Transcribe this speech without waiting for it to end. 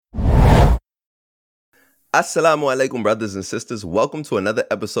Assalamu alaikum, brothers and sisters. Welcome to another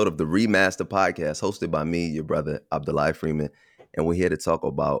episode of the ReMastered podcast, hosted by me, your brother, Abdullah Freeman. And we're here to talk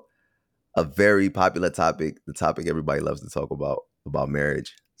about a very popular topic, the topic everybody loves to talk about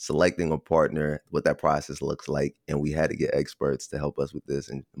marriage, selecting a partner, what that process looks like. And we had to get experts to help us with this.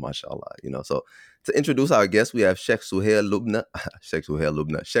 And mashallah, So to introduce our guest, we have Sheikh Suhail Lubna, Sheikh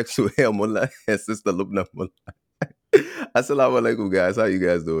Suhail Mullah, and Sister Lubna Mullah. Assalamu alaikum, guys. How you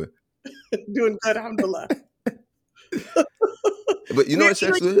guys doing? Doing good, alhamdulillah. But you know what,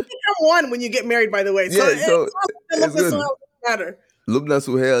 Sheikh you become one when you get married, by the way. Yeah, so it's good. So matter. Lubna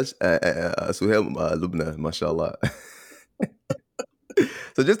Suhail, Lubna, mashallah.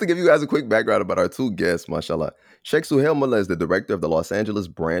 So just to give you guys a quick background about our two guests, mashallah. Sheikh Suhail Mullah is the director of the Los Angeles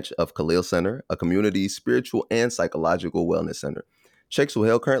branch of Khalil Center, a community spiritual and psychological wellness center. Sheikh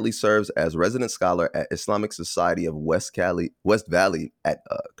Suhail currently serves as resident scholar at Islamic Society of West Valley at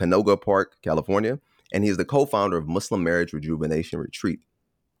Canoga Park, California, and he is the co-founder of Muslim Marriage Rejuvenation Retreat.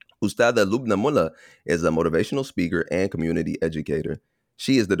 Ustada Lubna Mullah is a motivational speaker and community educator.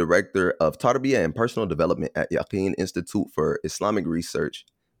 She is the director of Tarbiyah and Personal Development at Yaqeen Institute for Islamic Research.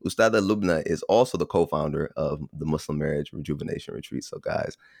 Ustada Lubna is also the co-founder of the Muslim Marriage Rejuvenation Retreat. So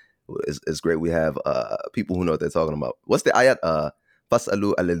guys, it's great we have people who know what they're talking about. What's the ayat?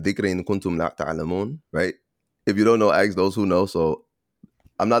 Fas'alu al-dhikri in kuntum la ta'lamun, right? If you don't know, ask those who know. So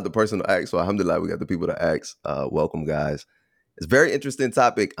I'm not the person to ask, so alhamdulillah, we got the people to ask. Welcome, guys. It's a very interesting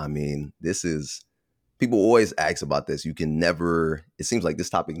topic. I mean, people always ask about this. It seems like this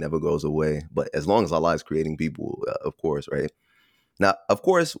topic never goes away, but as long as Allah is creating people, of course, right? Now, of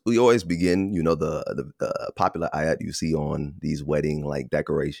course, we always begin, the popular ayat you see on these wedding like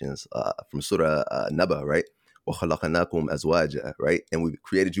decorations from Surah Naba, right? وَخَلَقَنَاكُمْ أَزْوَاجًا, right? And we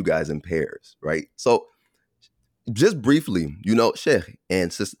created you guys in pairs, right? So just briefly, Sheikh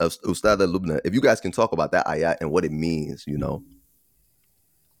and Sister Ustada Lubna, if you guys can talk about that ayat and what it means,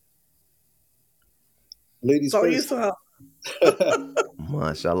 Ladies first. So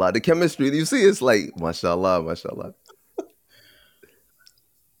Mashallah. The chemistry, you see, it's like, mashallah.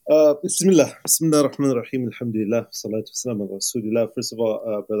 Bismillah ar-Rahman ar-Rahim, alhamdulillah, salatu wassalam ala Rasulillah. First of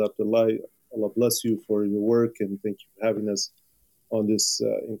all, Brother Abdullah, Allah bless you for your work and thank you for having us on this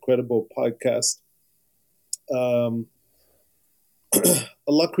incredible podcast. Allah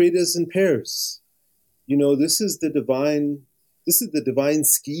created us in pairs. This is the divine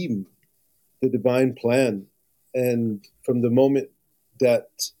scheme, the divine plan. And from the moment that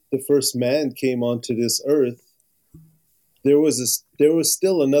the first man came onto this earth, there was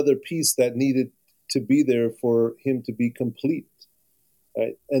still another piece that needed to be there for him to be complete.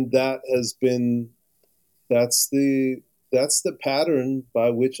 Right? And that's the pattern by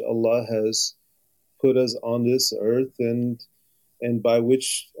which Allah has put us on this earth and by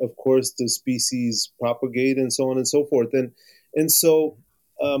which, of course, the species propagate and so on and so forth. And so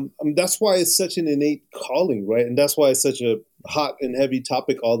that's why it's such an innate calling, right? And that's why it's such a hot and heavy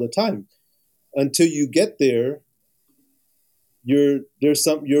topic all the time. Until you get there, you're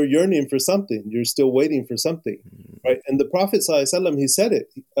yearning for something. You're still waiting for something, right? And the Prophet ﷺ, he said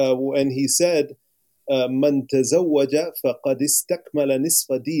it when he said, "Man tazawwaja faqad istakmala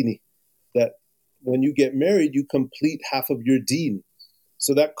nisfa dini," that when you get married, you complete half of your deen.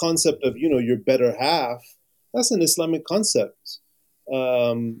 So that concept of your better half, that's an Islamic concept.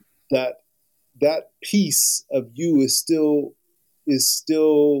 That piece of you is still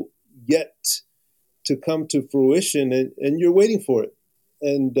yet to come to fruition, and you're waiting for it.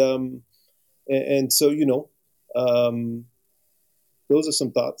 And so those are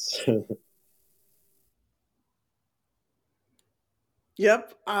some thoughts.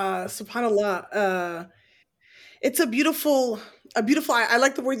 Yep. Subhanallah. It's a beautiful. I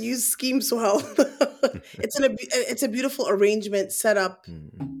like the word you use, scheme, Suhail. It's a beautiful arrangement, setup,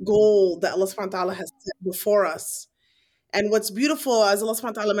 goal that Allah subhanahu wa ta'ala has set before us. And what's beautiful, as Allah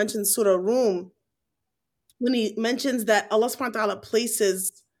subhanahu wa ta'ala mentions Surah Rum, when he mentions that Allah subhanahu wa ta'ala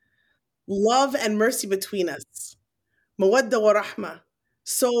places love and mercy between us, mawadda wa rahma.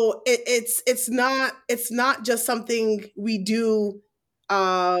 So it's not just something we do,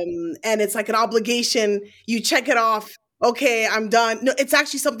 and it's like an obligation. You check it off. Okay, I'm done. No, it's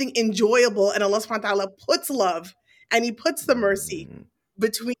actually something enjoyable, and Allah subhanahu wa ta'ala puts love and He puts the mercy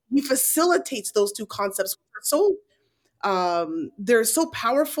between. He facilitates those two concepts. So they're so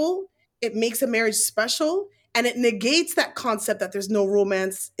powerful. It makes a marriage special, and it negates that concept that there's no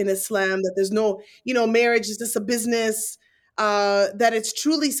romance in Islam, that there's no, marriage is just a business, that it's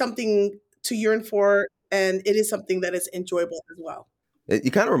truly something to yearn for, and it is something that is enjoyable as well.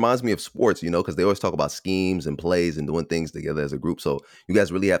 It kind of reminds me of sports, because they always talk about schemes and plays and doing things together as a group. So you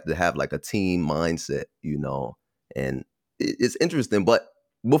guys really have to have like a team mindset, and it's interesting. But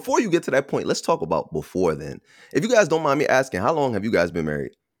before you get to that point, let's talk about before then. If you guys don't mind me asking, how long have you guys been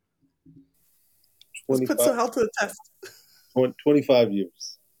married? Let's put 25, Sohail to the test. 25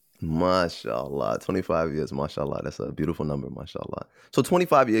 years. Mashallah, 25 years, mashallah. That's a beautiful number, mashallah. So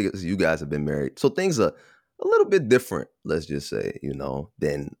 25 years you guys have been married. So things are a little bit different, let's just say,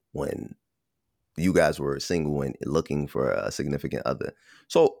 than when you guys were single and looking for a significant other.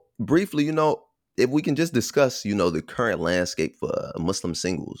 So briefly, if we can just discuss, the current landscape for Muslim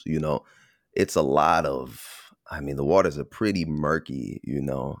singles, it's a lot of, the waters are pretty murky.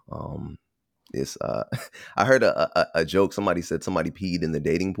 It's I heard a joke. Somebody said somebody peed in the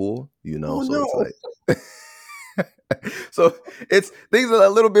dating pool, Oh so no. it's like so it's things are a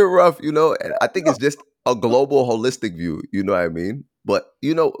little bit rough, and I think it's just a global holistic view, you know what I mean? But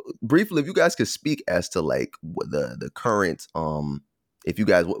briefly, if you guys could speak as to like what the current if you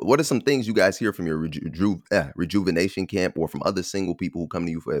guys what are some things you guys hear from your rejuvenation camp or from other single people who come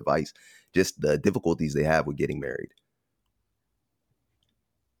to you for advice, just the difficulties they have with getting married.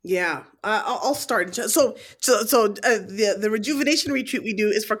 Yeah, I'll start. The rejuvenation retreat we do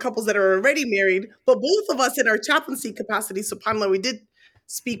is for couples that are already married, but both of us in our chaplaincy capacity, subhanallah, we did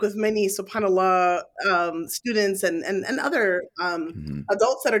speak with many subhanallah students and other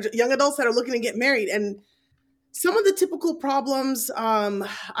adults that are young adults that are looking to get married, and some of the typical problems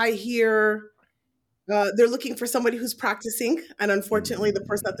I hear. They're looking for somebody who's practicing, and unfortunately, the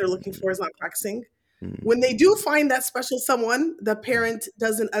person that they're looking for is not practicing. When they do find that special someone, the parent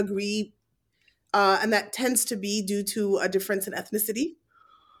doesn't agree, and that tends to be due to a difference in ethnicity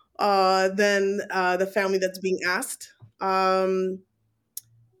than the family that's being asked. Those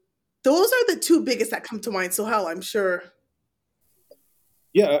are the two biggest that come to mind. So, hell, I'm sure.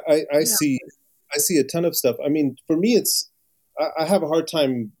 Yeah, I Yeah. see a ton of stuff. I mean, for me, I have a hard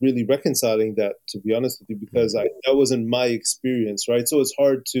time really reconciling that, to be honest with you, because that wasn't my experience, right? So it's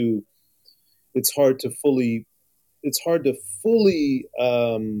hard to fully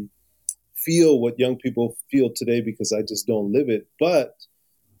feel what young people feel today because I just don't live it. But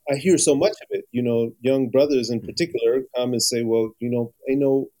I hear so much of it. Young brothers in particular come and say, "Well,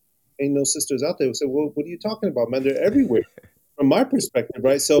 ain't no sisters out there." We say, "Well, what are you talking about, man? They're everywhere." From my perspective,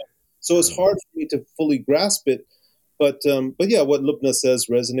 right? So it's hard for me to fully grasp it. But yeah, what Lubna says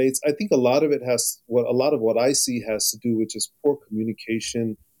resonates. I think a lot of what I see has to do with just poor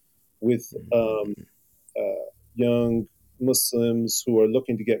communication with young Muslims who are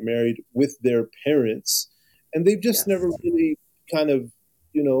looking to get married with their parents, and they've just Yes. never really kind of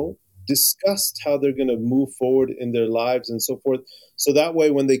discussed how they're going to move forward in their lives and so forth. So that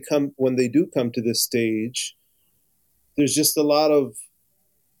way, when they do come to this stage, there's just a lot of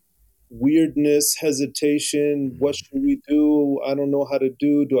weirdness, hesitation. What should we do? I don't know how to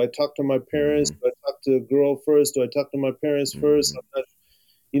do. Do I talk to my parents? Do I talk to a girl first? Do I talk to my parents first? I'm not,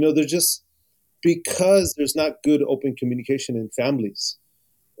 they're just because there's not good open communication in families,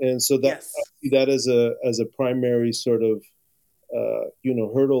 and so that Yes. I see that as a primary sort of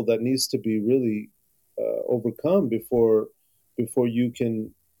hurdle that needs to be really overcome before you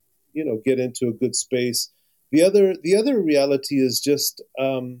can get into a good space. The other reality is just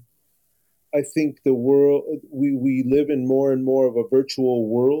I think the world we live in more and more of a virtual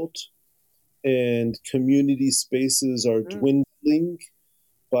world, and community spaces are dwindling,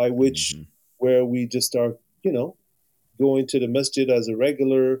 by which where we just are, going to the masjid as a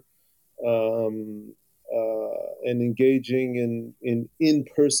regular, and engaging in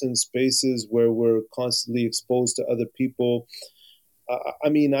in-person spaces where we're constantly exposed to other people. I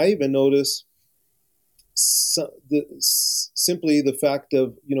mean, I even notice simply the fact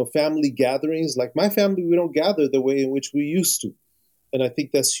of family gatherings. Like my family, we don't gather the way in which we used to, and I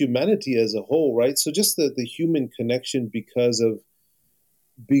think that's humanity as a whole, right? So just the human connection, because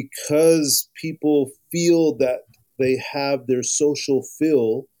people feel that they have their social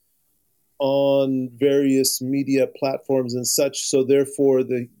fill on various media platforms and such, so therefore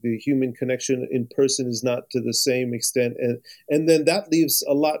the human connection in person is not to the same extent, and then that leaves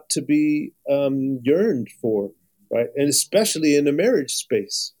a lot to be yearned for, right? And especially in the marriage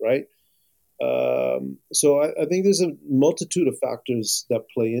space, right? So I think there's a multitude of factors that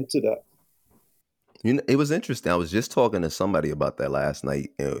play into that. It was interesting. I was just talking to somebody about that last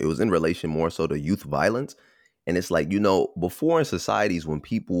night. It was in relation more so to youth violence. And it's like, before in societies when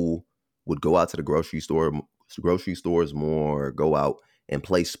people would go out to the grocery stores more, go out and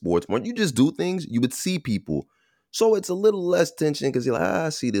play sports more, you just do things, you would see people. So it's a little less tension because you're like, I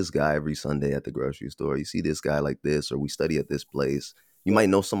see this guy every Sunday at the grocery store. You see this guy like this, or we study at this place. You might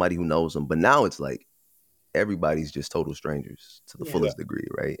know somebody who knows them, but now it's like everybody's just total strangers to the Yeah. fullest degree,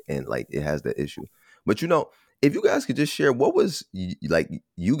 right? And like it has that issue. But if you guys could just share what was like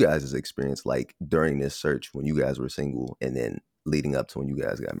you guys' experience like during this search when you guys were single and then leading up to when you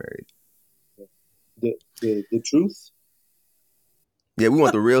guys got married. The truth. Yeah, we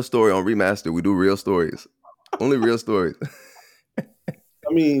want the real story on ReMAStered. We do real stories. Only real stories. I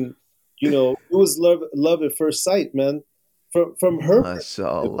mean, it was love at first sight, man. From her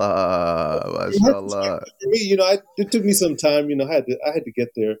Mashallah. from her Mashallah. perspective, for me, it took me some time. I had to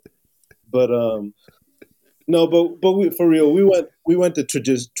get there, but no, but for real, we went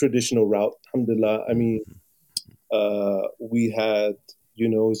the traditional route. Alhamdulillah. I mean, we had, it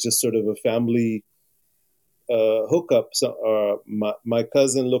was just sort of a family hookup. So, my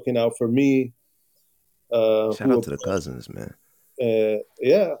cousin looking out for me. Shout out to the cousins, man.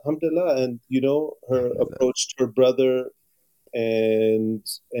 Yeah, alhamdulillah. And, her approached her brother, and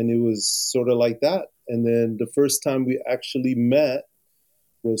it was sort of like that. And then the first time we actually met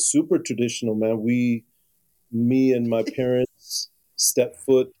was super traditional, man. Me and my parents stepped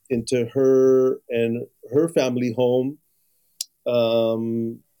foot into her and her family home.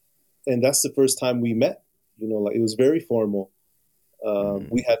 And that's the first time we met, like it was very formal.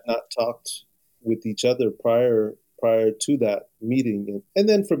 We had not talked with each other prior to that meeting. And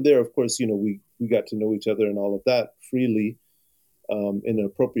then from there, of course, we got to know each other and all of that freely, in an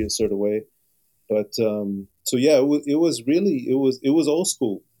appropriate sort of way. But, so yeah, it was old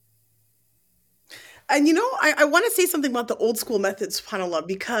school. And I want to say something about the old school method, subhanAllah,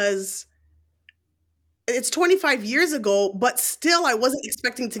 because it's 25 years ago, but still I wasn't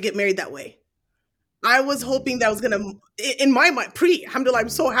expecting to get married that way. I was hoping that was going to, in my mind, alhamdulillah, I'm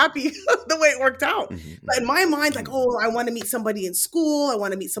so happy the way it worked out. But in my mind, like, oh, I want to meet somebody in school. I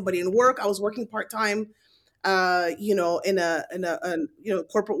want to meet somebody in work. I was working part-time, in a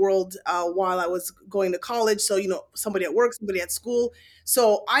corporate world, while I was going to college. So, somebody at work, somebody at school.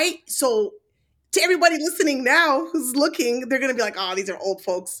 So to everybody listening now who's looking, they're going to be like, oh, these are old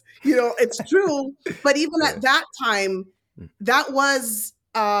folks. It's true. But even at that time, that was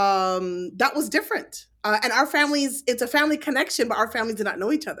different. And our families, it's a family connection, but our families did not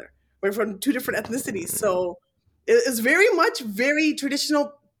know each other. We're from two different ethnicities. So it's very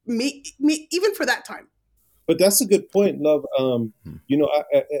traditional, even for that time. But that's a good point, love.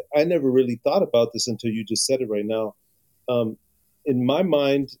 I never really thought about this until you just said it right now. In my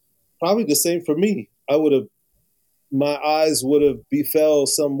mind, probably the same for me. My eyes would have befell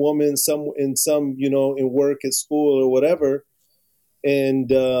some woman, in work, at school, or whatever, and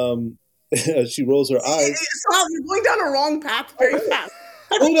she rolls her eyes. You're going down a wrong path very fast.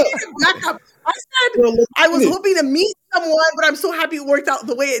 Hold up. Back up. I said I was hoping to meet someone, but I'm so happy it worked out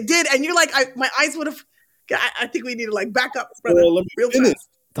the way it did. And you're like, my eyes would have. I think we need to back up, brother. Well, let me real finish. fast.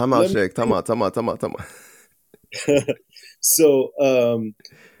 Time out, Sheikh. Time out. So,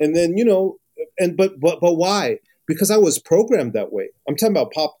 and then but why? Because I was programmed that way. I'm talking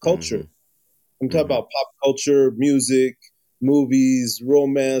about pop culture. I'm talking about pop culture, music, movies,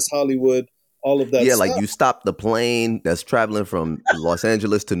 romance, Hollywood, all of that. Yeah, stuff. like you stop the plane that's traveling from Los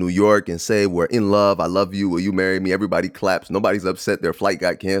Angeles to New York and say, we're in love, I love you, will you marry me? Everybody claps. Nobody's upset their flight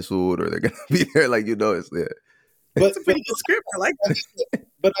got canceled or they're going to be there. It's there. It's a pretty good script. I like that.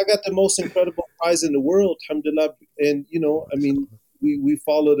 But I got the most incredible prize in the world, alhamdulillah. And, we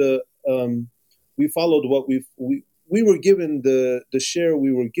followed what we were given, the share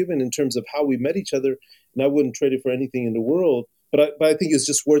we were given in terms of how we met each other. And I wouldn't trade it for anything in the world. But I think it's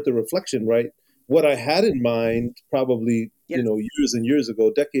just worth a reflection, right? What I had in mind probably, years and years ago,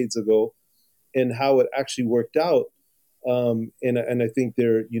 decades ago, and how it actually worked out. And I think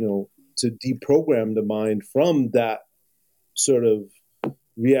they're, to deprogram the mind from that sort of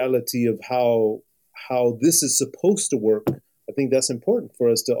reality of how this is supposed to work. I think that's important for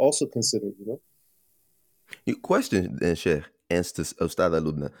us to also consider, You question then, Sheikh, and to Ustad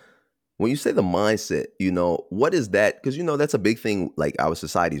Lubna. When you say the mindset, what is that? Because, that's a big thing. Like our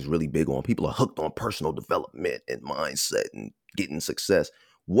society is really big on. People are hooked on personal development and mindset and getting success.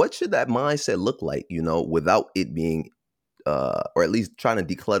 What should that mindset look like, without it being, or at least trying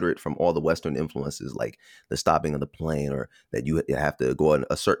to declutter it from all the Western influences, like the stopping of the plane, or that you have to go in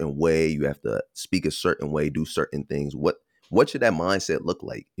a certain way, you have to speak a certain way, do certain things. What should that mindset look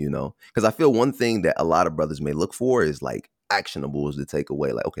like, Because I feel one thing that a lot of brothers may look for is like actionables to take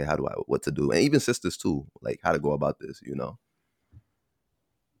away. Like, okay, what to do? And even sisters too, like how to go about this,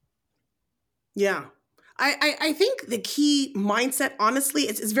 Yeah. I think the key mindset, honestly,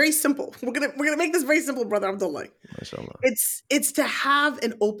 it's very simple. We're gonna make this very simple, brother Abdullah. Mashallah. It's to have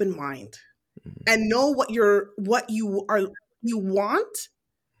an open mind and know what you are you want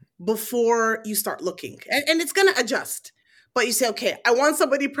before you start looking. And it's going to adjust. But you say, okay, I want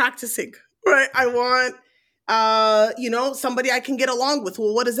somebody practicing, right? I want, somebody I can get along with.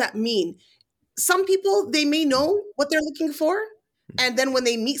 Well, what does that mean? Some people, they may know what they're looking for. And then when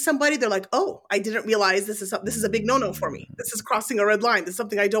they meet somebody, they're like, oh, I didn't realize this is a big no-no for me. This is crossing a red line. This is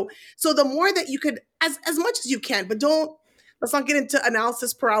something I don't. So the more that you could, as much as you can, but let's not get into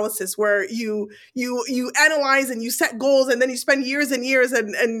analysis paralysis where you analyze and you set goals and then you spend years and years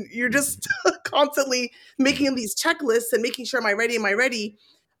and you're just constantly making these checklists and making sure, am I ready? Am I ready?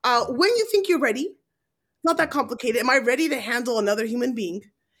 When you think you're ready, not that complicated. Am I ready to handle another human being?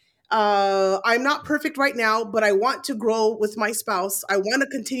 I'm not perfect right now, but I want to grow with my spouse. I want to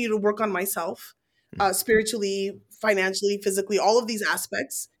continue to work on myself, spiritually, financially, physically, all of these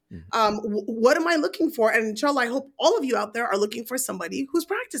aspects. What am I looking for? And inshallah, I hope all of you out there are looking for somebody who's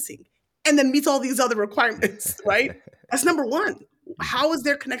practicing and then meets all these other requirements, right? That's number one. How is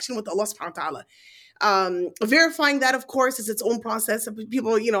their connection with Allah subhanahu wa ta'ala? Verifying that, of course, is its own process.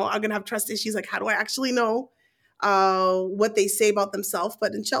 People, are going to have trust issues. Like, how do I actually know what they say about themselves?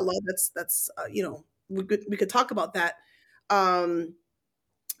 But inshallah, that's we could talk about that.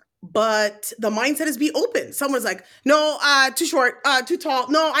 But the mindset is be open. Someone's like, no, too short, too tall.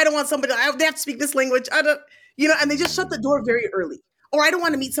 No, I don't want somebody. They have to speak this language. I don't, and they just shut the door very early. Or I don't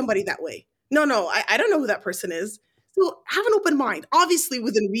want to meet somebody that way. No, I don't know who that person is. So have an open mind, obviously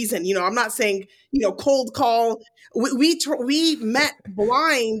within reason. I'm not saying, cold call. We met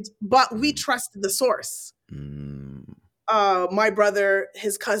blind, but we trusted the source. My brother,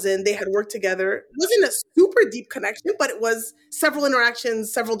 his cousin, they had worked together. It wasn't a super deep connection, but it was several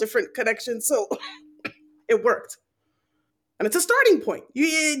interactions, several different connections. So it worked. And it's a starting point.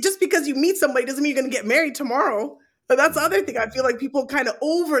 Just because you meet somebody doesn't mean you're going to get married tomorrow. But that's the other thing. I feel like people kind of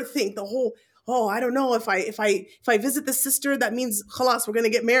overthink the whole, I don't know, if I visit this sister, that means khalas, we're going to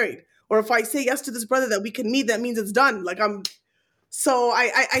get married. Or if I say yes to this brother that we can meet, that means it's done. So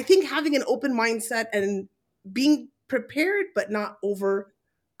I think having an open mindset and being prepared, but not over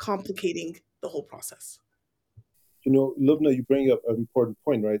complicating the whole process. Lubna, you bring up an important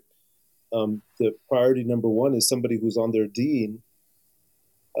point, right? The priority number one is somebody who's on their deen.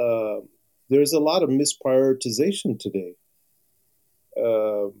 There's a lot of misprioritization today.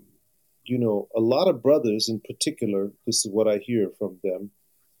 A lot of brothers in particular, this is what I hear from them,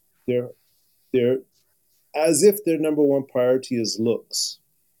 they're as if their number one priority is looks.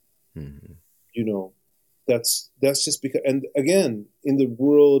 Mm-hmm. That's just because, and again, in the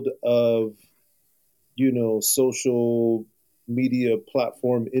world of, social media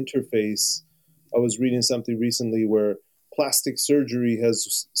platform interface, I was reading something recently where plastic surgery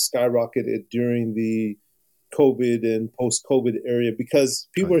has skyrocketed during the COVID and post-COVID area because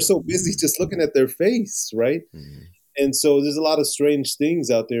people are so busy just looking at their face, right? Mm-hmm. And so there's a lot of strange things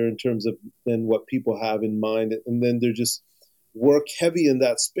out there in terms of then what people have in mind. And then they're just work heavy in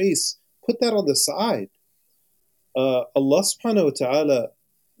that space. Put that on the side. Allah subhanahu wa ta'ala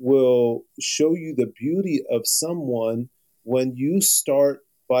will show you the beauty of someone when you start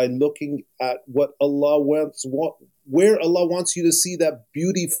by looking at what Allah wants, where Allah wants you to see that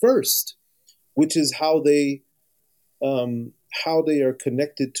beauty first, which is how they are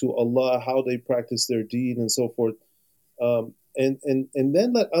connected to Allah, how they practice their deed and so forth. And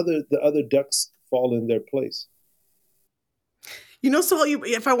then let the other ducks fall in their place. So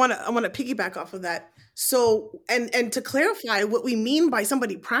if I want to piggyback off of that. So, and to clarify what we mean by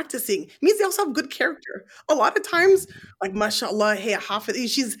somebody practicing means they also have good character. A lot of times, like, mashallah, hey,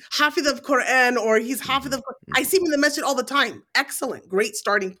 she's hafiz of Quran or he's hafiz of Quran. I see him in the masjid all the time. Excellent. Great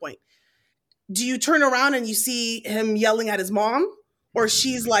starting point. Do you turn around and you see him yelling at his mom? Or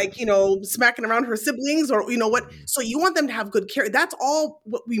she's like, smacking around her siblings or what? So you want them to have good character. That's all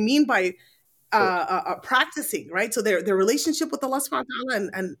what we mean by practicing, right? So their relationship with Allah subhanahu wa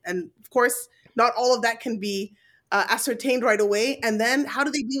ta'ala and of course, not all of that can be ascertained right away. And then how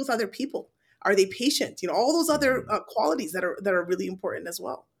do they deal with other people? Are they patient? All those other qualities that are really important as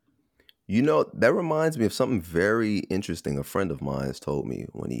well. That reminds me of something very interesting a friend of mine has told me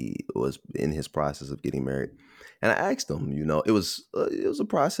when he was in his process of getting married. And I asked him, it was a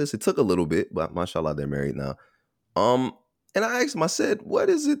process. It took a little bit, but mashallah, they're married now. And I asked him, I said, what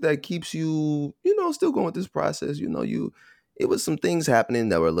is it that keeps you, still going through this process? It was some things happening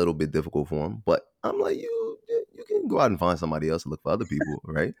that were a little bit difficult for him. But I'm like, you can go out and find somebody else to look for other people,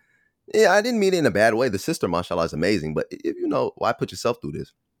 right? Yeah, I didn't mean it in a bad way. The sister, mashallah, is amazing. But if why put yourself through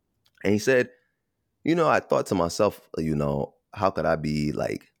this? And he said, I thought to myself, how could I be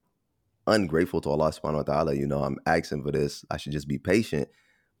like ungrateful to Allah subhanahu wa ta'ala? I'm asking for this. I should just be patient.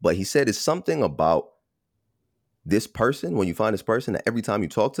 But he said it's something about this person, when you find this person, that every time you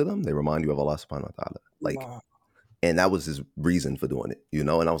talk to them, they remind you of Allah subhanahu wa ta'ala. Like, Wow. and that was his reason for doing it, you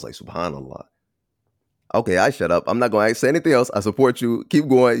know? And I was like, subhanallah. Okay, I shut up. I'm not going to say anything else. I support you. Keep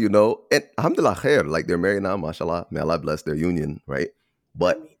going, you know? And alhamdulillah khair. Like, they're married now, mashallah. May Allah bless their union, right?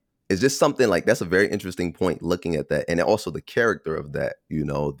 But it's just something like, that's a very interesting point looking at that. And also the character of that, you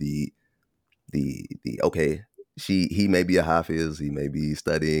know, the okay, he may be a hafiz, he may be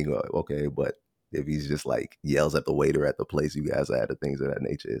studying, or, okay, but if he's just like yells at the waiter at the place you guys are at or things of that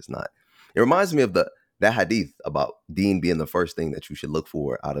nature, it's not. It reminds me of that hadith about deen being the first thing that you should look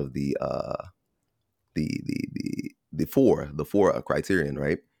for out of the four criterion,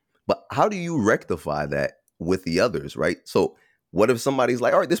 right? But how do you rectify that with the others, right? So what if somebody's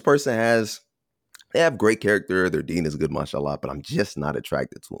like, all right, this person they have great character, their deen is good, mashallah, but I'm just not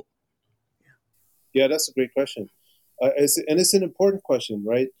attracted to them. Yeah, that's a great question. And it's an important question,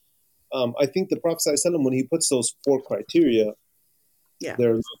 right? I think the Prophet ﷺ, when he puts those 4 criteria,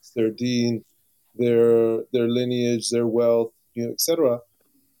 their looks, their deen, their lineage, their wealth, you know, etc.,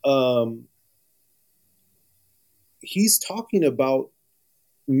 he's talking about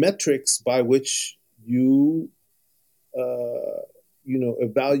metrics by which you,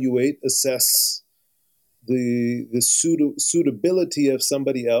 evaluate, assess the suitability of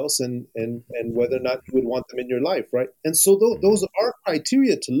somebody else, and whether or not you would want them in your life, right? And so those are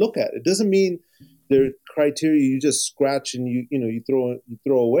criteria to look at. It doesn't mean they're criteria you just scratch and you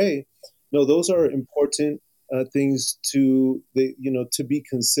throw away. No, those are important things to be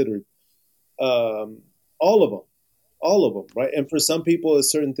considered. All of them, right? And for some people,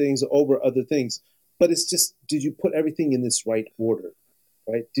 it's certain things over other things. But it's just, did you put everything in this right order,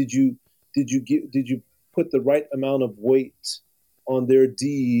 right? Did you put the right amount of weight on their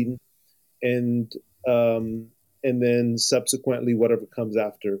deed, and then subsequently whatever comes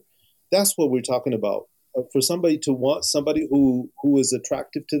after? That's what we're talking about. For somebody to want somebody who is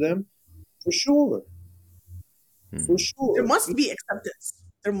attractive to them, for sure. For sure. There must be acceptance.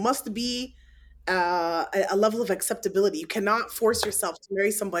 There must be a level of acceptability. You cannot force yourself to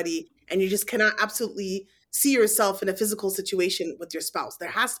marry somebody, and you just cannot absolutely see yourself in a physical situation with your spouse.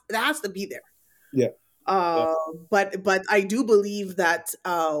 That has to be there. Yeah. But I do believe that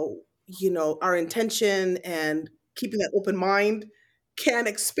our intention and keeping that open mind can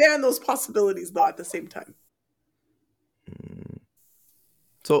expand those possibilities, though, at the same time.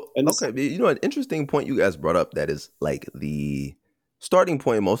 So, okay, an interesting point you guys brought up, that is like the starting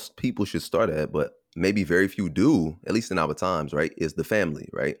point most people should start at, but maybe very few do, at least in our times, right, is the family,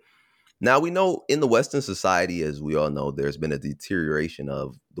 right? Now, we know in the Western society, as we all know, there's been a deterioration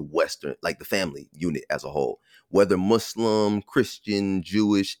of the Western, like the family unit as a whole, whether Muslim, Christian,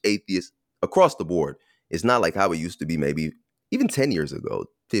 Jewish, atheist, across the board. It's not like how it used to be maybe even 10 years ago,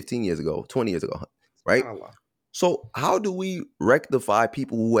 15 years ago, 20 years ago, right? So how do we rectify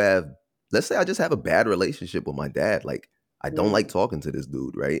people who have, let's say I just have a bad relationship with my dad. Like, I don't like talking to this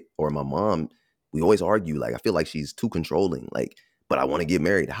dude, right? Or my mom, we always argue. Like, I feel like she's too controlling, like, but I want to get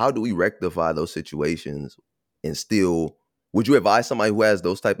married. How do we rectify those situations and still, would you advise somebody who has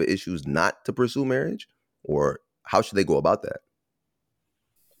those type of issues not to pursue marriage? Or how should they go about that?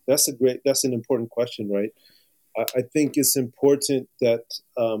 That's an important question, right? I think it's important that,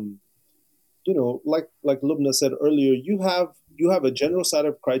 like Lubna said earlier, you have a general set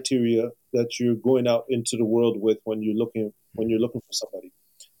of criteria that you're going out into the world with when you're looking for somebody.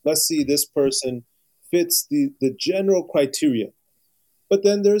 Let's see, this person fits the general criteria, but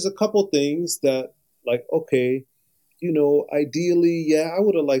then there's a couple things that, like, okay, ideally, yeah, I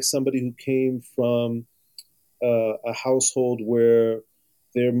would have liked somebody who came from a household where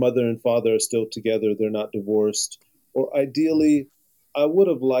their mother and father are still together, they're not divorced, or ideally, I would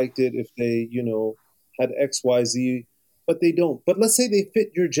have liked it if they, had X, Y, Z, but they don't. But let's say they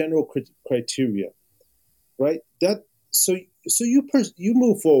fit your general criteria, right? So you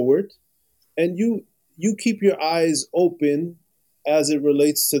move forward, and you keep your eyes open as it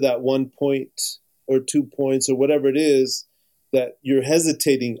relates to that 1 point or 2 points or whatever it is that you're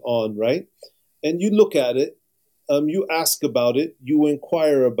hesitating on, right? And you look at it, you ask about it, you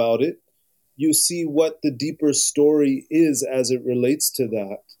inquire about it, you see what the deeper story is as it relates to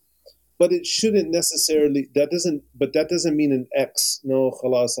that. But it shouldn't necessarily, that doesn't mean an X. No,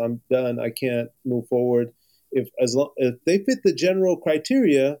 khalas, I'm done, I can't move forward. If they fit the general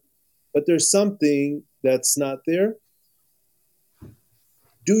criteria, but there's something that's not there,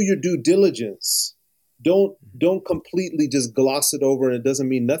 do your due diligence. Don't completely just gloss it over and it doesn't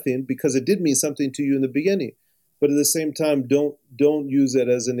mean nothing, because it did mean something to you in the beginning. But at the same time, don't use it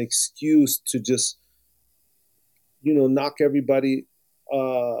as an excuse to just, knock everybody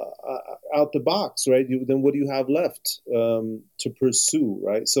out the box, right? Then what do you have left to pursue,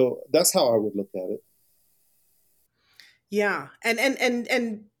 right? So that's how I would look at it. Yeah,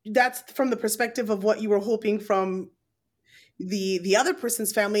 and that's from the perspective of what you were hoping from the other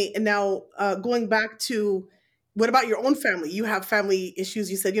person's family. And now going back to, what about your own family? You have family issues.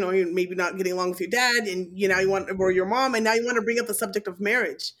 You said, you're maybe not getting along with your dad, and you want, or your mom, and now you want to bring up the subject of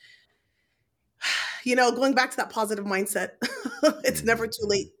marriage. Going back to that positive mindset, it's never too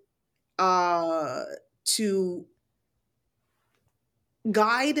late uh, to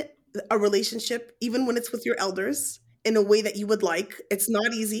guide a relationship, even when it's with your elders, in a way that you would like. It's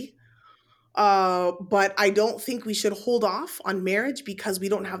not easy. But I don't think we should hold off on marriage because we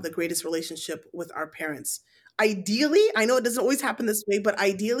don't have the greatest relationship with our parents. Ideally, I know it doesn't always happen this way, but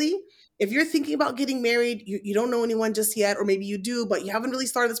ideally, if you're thinking about getting married, you don't know anyone just yet, or maybe you do, but you haven't really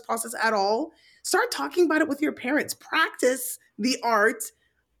started this process at all, start talking about it with your parents. Practice the art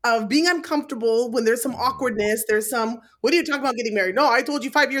of being uncomfortable when there's some awkwardness. There's some, what are you talking about getting married? No, I told you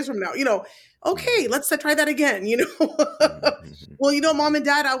 5 years from now. Okay, let's try that again. Well, mom and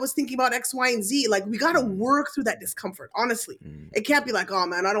dad, I was thinking about X, Y, and Z. Like, we got to work through that discomfort, honestly. It can't be like, oh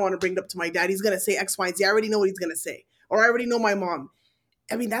man, I don't want to bring it up to my dad. He's going to say X, Y, and Z. I already know what he's going to say. Or I already know my mom.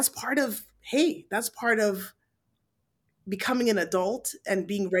 I mean, that's part of, hey, that's part of becoming an adult and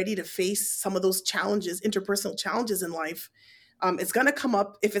being ready to face some of those challenges, interpersonal challenges in life. It's going to come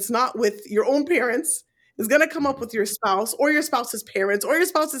up, if it's not with your own parents, it's going to come up with your spouse or your spouse's parents or your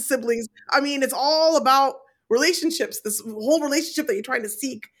spouse's siblings. I mean, it's all about relationships. This whole relationship that you're trying to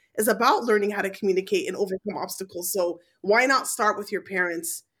seek is about learning how to communicate and overcome obstacles. So why not start with your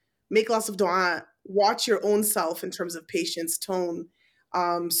parents? Make lots of dua, watch your own self in terms of patience, tone.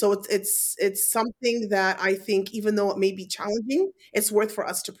 So it's something that I think, even though it may be challenging, it's worth for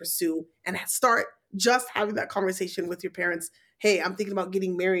us to pursue and start just having that conversation with your parents. Hey, I'm thinking about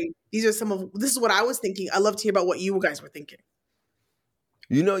getting married. This is what I was thinking. I love to hear about what you guys were thinking.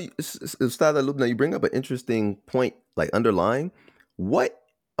 Ustad Lubna, you bring up an interesting point, like underlying. What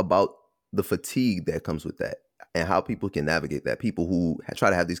about the fatigue that comes with that and how people can navigate that? People who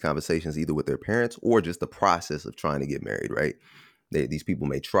try to have these conversations either with their parents or just the process of trying to get married, right? These people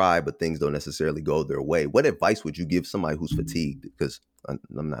may try, but things don't necessarily go their way. What advice would you give somebody who's fatigued? Because I'm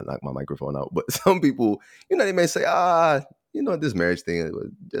not knocking my microphone out, but some people, they may say, this marriage thing,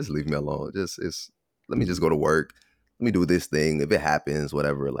 just leave me alone. Let me just go to work. Let me do this thing. If it happens,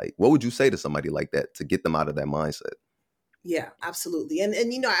 whatever. Like, what would you say to somebody like that to get them out of that mindset? Yeah, absolutely. And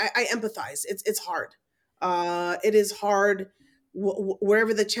I empathize. It's hard. It is hard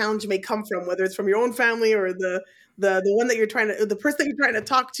wherever the challenge may come from, whether it's from your own family or the one that the person that you're trying to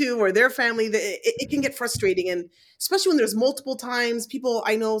talk to or their family. It can get frustrating, and especially when there's multiple times.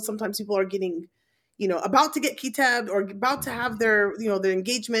 I know sometimes people are getting, about to get kitabbed or about to have their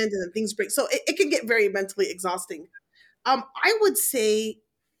engagement, and then things break. So it can get very mentally exhausting. I would say,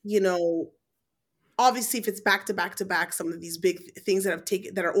 obviously, if it's back to back to back, some of these big things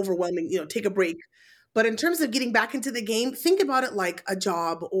that are overwhelming, take a break. But in terms of getting back into the game, think about it like a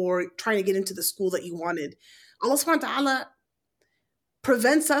job or trying to get into the school that you wanted. Allah subhanahu wa ta'ala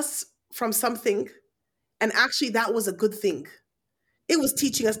prevents us from something, and actually that was a good thing. It was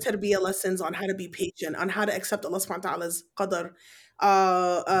teaching us tarbiyah lessons on how to be patient, on how to accept Allah subhanahu wa ta'ala's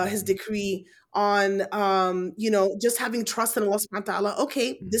qadr, his decree, on just having trust in Allah subhanahu wa ta'ala.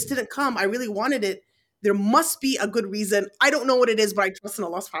 Okay, this didn't come. I really wanted it. There must be a good reason. I don't know what it is, but I trust in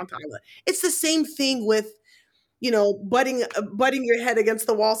Allah subhanahu wa ta'ala. It's the same thing with, butting your head against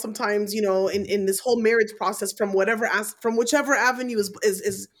the wall sometimes, in this whole marriage process, from whichever avenue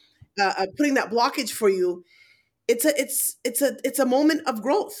is putting that blockage for you. It's a moment of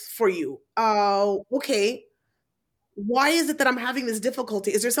growth for you. Okay, why is it that I'm having this difficulty?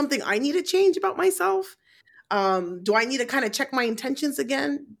 Is there something I need to change about myself? Do I need to kind of check my intentions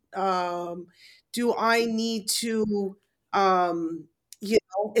again? Do I need to,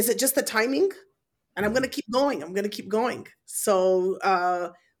 is it just the timing? And I'm going to keep going. I'm going to keep going. So,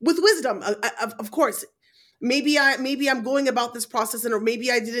 with wisdom, of course, maybe I'm going about this process, or maybe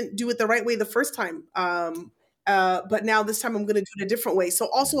I didn't do it the right way the first time. But now this time I'm going to do it a different way. So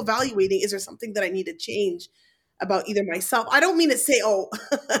also evaluating, is there something that I need to change about either myself? I don't mean to say, oh,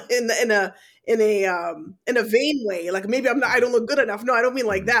 in a vain way, like maybe I don't look good enough. No, I don't mean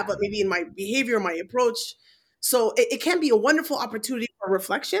like that, but maybe in my behavior, my approach. So it can be a wonderful opportunity for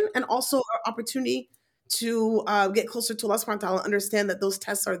reflection, and also an opportunity to get closer to Allah subhanahu wa ta'ala, understand that those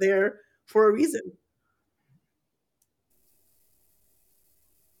tests are there for a reason.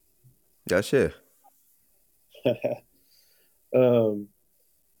 Yeah, sure. um,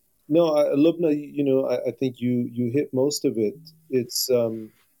 No, Lubna, I think you hit most of it. It's you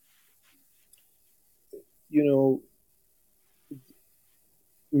know,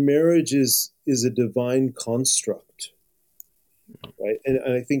 marriage is a divine construct, right?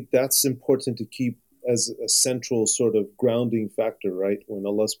 And I think that's important to keep as a central sort of grounding factor, right? When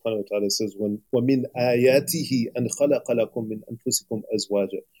Allah subhanahu wa ta'ala says, when وَمِنْ آيَاتِهِ أَنْ خَلَقَ لَكُم مِّنْ أَنفُسِكُمْ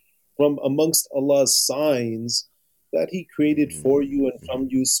أَزْوَاجًا. From amongst Allah's signs that He created for you and from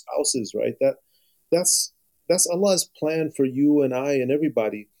you spouses, right? That's that's Allah's plan for you and I and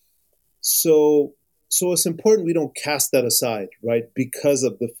everybody. So so it's important we don't cast that aside, right? Because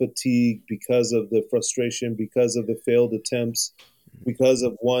of the fatigue, because of the frustration, because of the failed attempts, because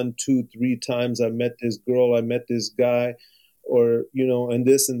of one, two, three times I met this girl, I met this guy, or and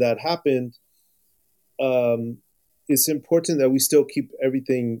this and that happened. Um, it's important that we still keep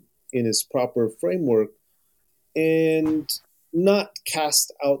everything in its proper framework and not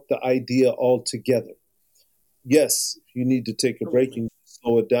cast out the idea altogether. Yes, you need to take a break, you need to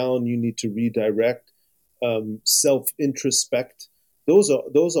slow it down, you need to redirect, self introspect. Those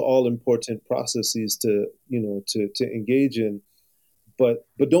are all important processes to to engage in, but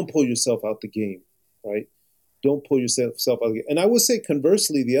don't pull yourself out the game, right? Don't pull yourself out of the game. And I would say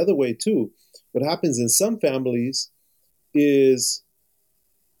conversely, the other way too. What happens in some families is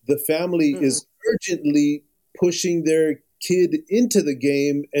the family is urgently pushing their kid into the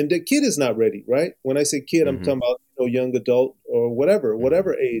game, and the kid is not ready, right? When I say kid, I'm talking about young adult or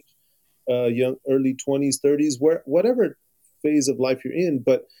whatever age, young early 20s, 30s, whatever phase of life you're in.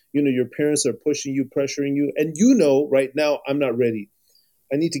 But your parents are pushing you, pressuring you, and right now I'm not ready.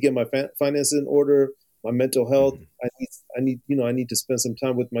 I need to get my finances in order, my mental health. I need to spend some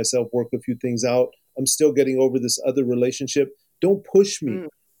time with myself, work a few things out. I'm still getting over this other relationship. Don't push me,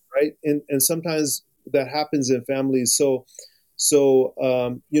 right? And sometimes that happens in families. So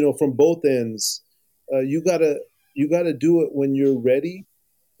from both ends, you gotta do it when you're ready.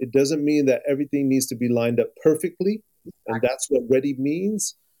 It doesn't mean that everything needs to be lined up perfectly, and that's what ready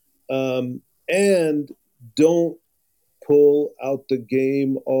means. And don't pull out the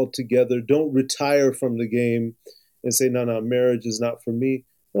game altogether. Don't retire from the game and say, no, marriage is not for me.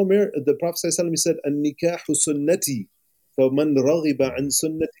 No, the Prophet ﷺ said, "An-nikahu sunnati, faman raghiba an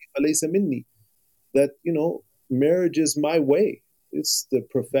sunnati falaysa minni." That marriage is my way. It's the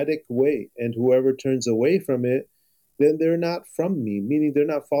prophetic way, and whoever turns away from it, then they're not from me. Meaning they're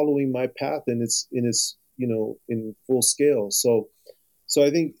not following my path in its in full scale. So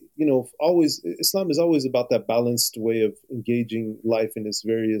I think always Islam is always about that balanced way of engaging life in its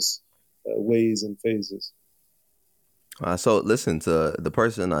various ways and phases. So listen, to the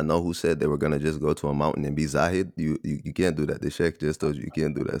person I know who said they were gonna just go to a mountain and be Zahid, you can't do that. The Sheikh just told you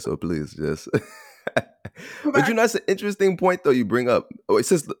can't do that. So please just. But that's an interesting point though you bring up. Oh, it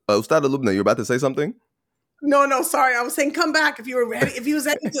says Ustad Lubna, you're about to say something? No, sorry. I was saying come back if you were ready. If he was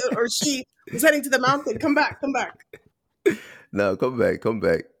heading to, or she was heading to the mountain, come back. No, come back.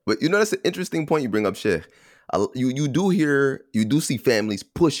 But that's an interesting point you bring up, Sheikh. You do see families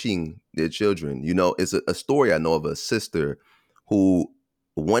pushing their children. It's a story I know of a sister who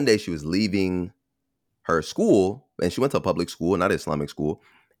one day she was leaving her school, and she went to a public school, not an Islamic school,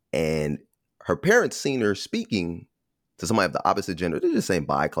 and her parents seen her speaking to somebody of the opposite gender. They're just saying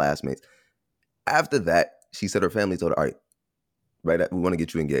bye, classmates. After that, she said her family told her, all right, we want to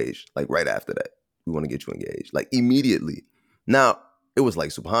get you engaged. Like right after that, we want to get you engaged. Like immediately. Now, it was like,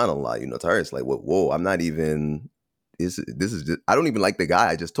 subhanAllah, to her, it's like, whoa, I'm not even, this is just, I don't even like the guy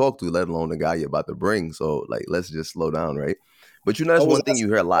I just talked to, let alone the guy you're about to bring. So like, let's just slow down, right? But that's one thing you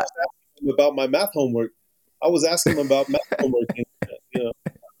hear a lot. I was asking him about my math homework. I was asking him about math homework.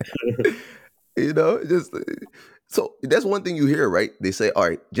 Just so that's one thing you hear, right? They say, all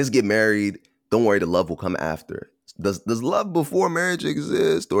right, just get married. Don't worry, the love will come after. Does love before marriage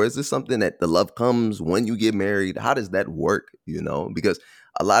exist, or is this something that the love comes when you get married? How does that work? Because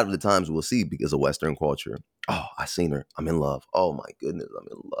a lot of the times we'll see, because of Western culture, oh, I seen her, I'm in love. Oh my goodness, I'm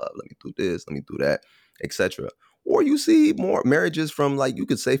in love. Let me do this, let me do that, etc. Or you see more marriages from, like, you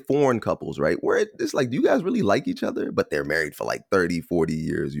could say foreign couples, right? Where it's like, do you guys really like each other? But they're married for like 30, 40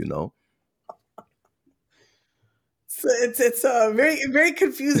 years, So it's very very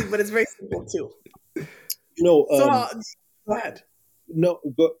confusing, but it's very simple too. So go ahead. No,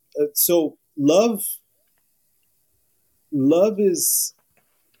 but so love is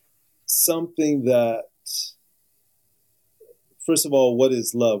something that, first of all, what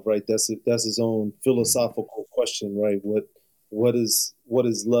is love, right? That's his own philosophical question, right? What does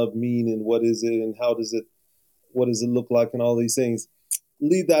love mean, and what is it, and what does it look like, and all these things.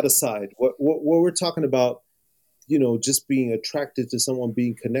 Leave that aside. What we're talking about, just being attracted to someone,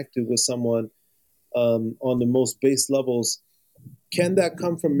 being connected with someone on the most base levels. Can that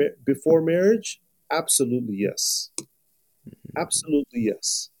come from before marriage? Absolutely yes. Absolutely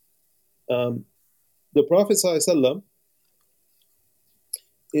yes. The Prophet ﷺ,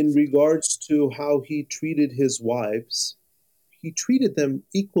 in regards to how he treated his wives, he treated them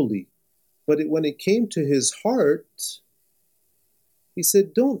equally. But when it came to his heart, he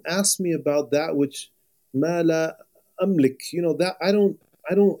said, "Don't ask me about that which ma la amlik, that I don't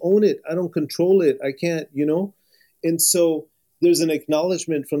own it, I don't control it, I can't, And so there's an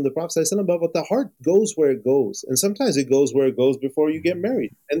acknowledgement from the Prophet ﷺ about what the heart goes where it goes, and sometimes it goes where it goes before you get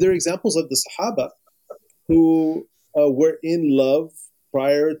married. And there are examples of the Sahaba who were in love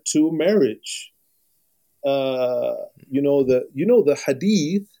prior to marriage. The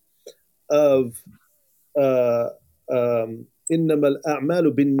hadith of إنما الأعمال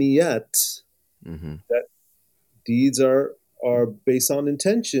بالنيات, that deeds are based on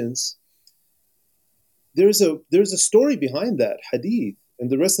intentions. There's a story behind that hadith, and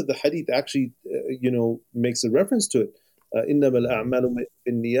the rest of the hadith actually makes a reference to it. إنما الأعمال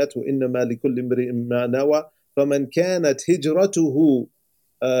بالنيات وإنما لكل امرئ ما نوى فمن كانت هجرته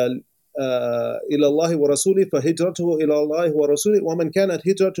إلى الله ورسوله فهجرته إلى الله ورسوله ومن كانت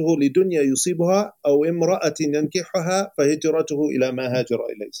هجرته لدنيا يصيبها أو امرأة ينكحها فهجرته إلى ما هاجر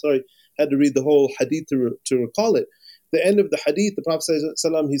إليه. Sorry, I had to read the whole hadith to recall it. The end of the hadith, the Prophet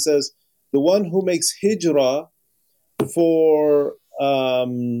ﷺ, he says, the one who makes hijrah for a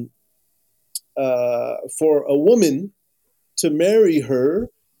woman to marry her,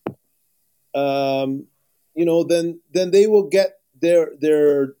 then they will get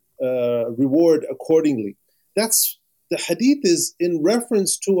their reward accordingly. That's the hadith is in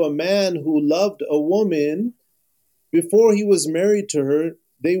reference to a man who loved a woman before he was married to her.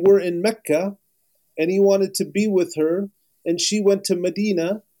 They were in Mecca, and he wanted to be with her, and she went to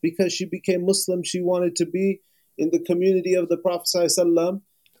Medina because she became Muslim. She wanted to be in the community of the Prophet ﷺ,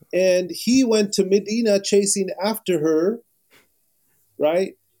 and he went to Medina chasing after her,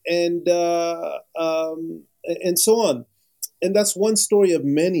 right? And so on. And that's one story of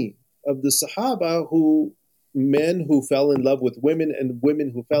many of the Sahaba men who fell in love with women and women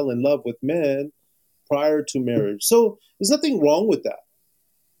who fell in love with men prior to marriage. So there's nothing wrong with that.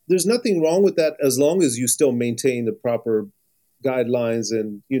 There's nothing wrong with that as long as you still maintain the proper guidelines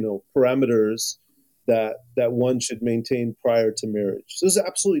and, parameters that one should maintain prior to marriage. So there's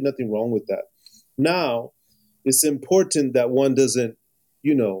absolutely nothing wrong with that. Now, it's important that one doesn't,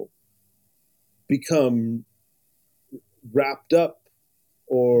 become wrapped up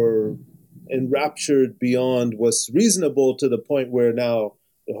or enraptured beyond what's reasonable to the point where now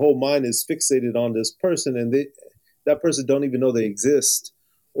the whole mind is fixated on this person and that person don't even know they exist,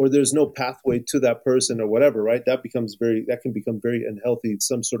 or there's no pathway to that person or whatever, right? That can become very unhealthy,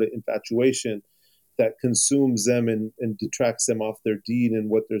 some sort of infatuation that consumes them and detracts them off their deed and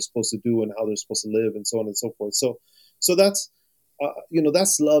what they're supposed to do and how they're supposed to live and so on and so forth. So that's,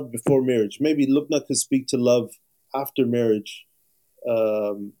 that's love before marriage. Maybe Lubna could speak to love after marriage.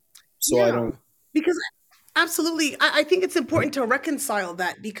 Because absolutely, I think it's important to reconcile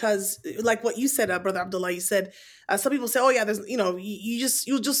that, because like what you said, Brother Abdullah, you said some people say, oh yeah, there's you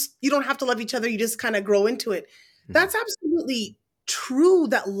don't have to love each other, you just kind of grow into it. That's absolutely true,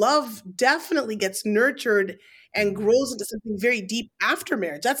 that love definitely gets nurtured and grows into something very deep after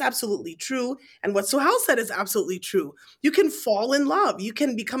marriage. That's absolutely true. And what Suhail said is absolutely true. You can fall in love, you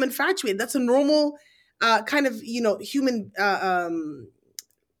can become infatuated. That's a normal kind of human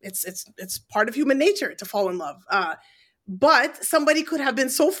it's part of human nature to fall in love. But somebody could have been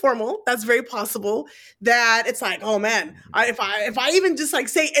so formal, that's very possible, that it's like, oh man, if I even just like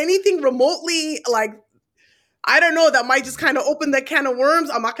say anything remotely, like, I don't know, that might just kind of open the can of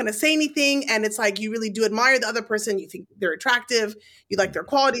worms. I'm not going to say anything. And it's like, you really do admire the other person. You think they're attractive. You like their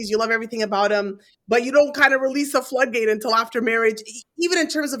qualities. You love everything about them. But you don't kind of release a floodgate until after marriage, even in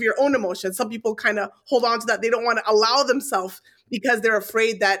terms of your own emotions. Some people kind of hold on to that. They don't want to allow themselves because they're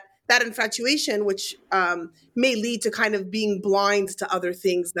afraid that infatuation, which may lead to kind of being blind to other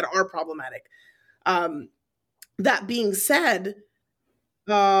things that are problematic. That being said,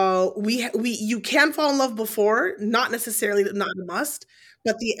 you can fall in love before, not necessarily, not a must,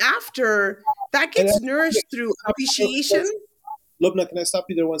 but the after, that gets nourished through appreciation. Lubna, can I stop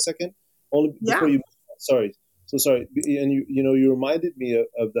you there 1 second? Only before you. Sorry, so sorry. And you reminded me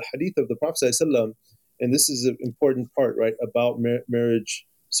of the hadith of the Prophet ﷺ, and this is an important part, right, about marriage.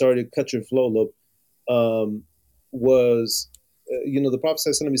 Sorry to cut your flow, Lub. Was the Prophet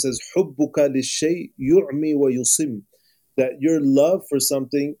ﷺ, he says, "Hubbuka lishay yu'mi wa yusim." That your love for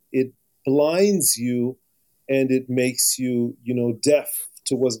something, it blinds you and it makes you, deaf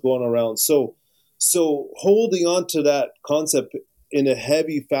to what's going around. So holding on to that concept in a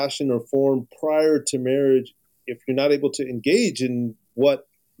heavy fashion or form prior to marriage, if you're not able to engage in what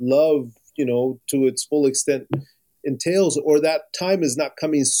love, to its full extent entails, or that time is not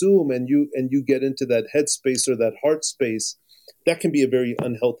coming soon, and you get into that headspace or that heart space, that can be a very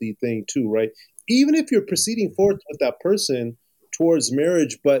unhealthy thing too, right? Even if you're proceeding forth with that person towards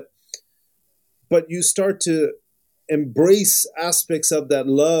marriage, but you start to embrace aspects of that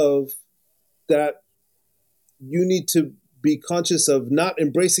love that you need to be conscious of not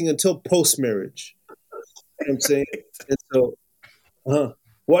embracing until post-marriage. You know what I'm saying? And so,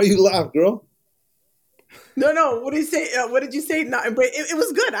 why you laugh, girl? No. What did you say? What did you say? Not embrace. It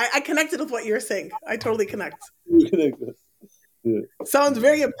was good. I connected with what you're saying. I totally connect. Yeah. Sounds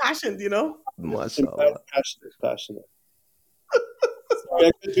very impassioned, Mashallah. Passionate. Sorry,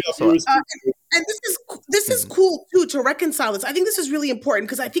 I cut you off. So, And this is cool too, to reconcile this. I think this is really important,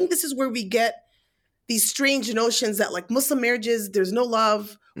 because I think this is where we get these strange notions that, like, Muslim marriages, there's no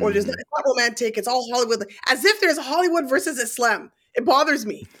love, or it's not romantic, it's all Hollywood, as if there's Hollywood versus Islam. It bothers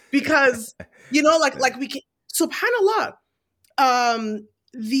me because, like we can, subhanallah,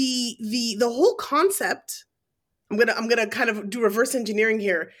 the whole concept, I'm gonna kind of do reverse engineering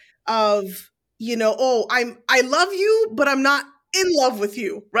here of, I love you, but I'm not in love with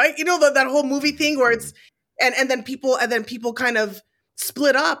you, right? That whole movie thing where it's and then people kind of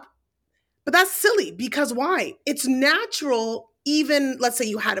split up. But that's silly, because why? It's natural, even let's say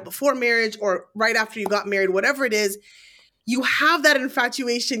you had it before marriage or right after you got married, whatever it is, you have that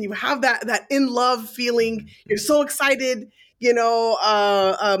infatuation, you have that in love feeling. You're so excited,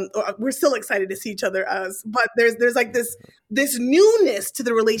 we're still excited to see each other, but there's like this newness to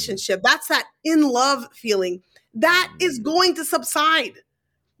the relationship. That's that in love feeling that is going to subside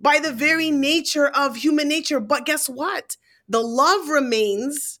by the very nature of human nature. But guess what? The love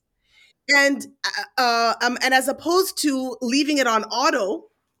remains. And as opposed to leaving it on auto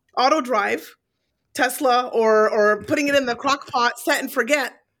drive, Tesla, or putting it in the crock pot, set and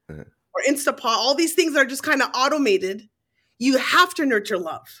forget, or Instapot, all these things that are just kind of automated, you have to nurture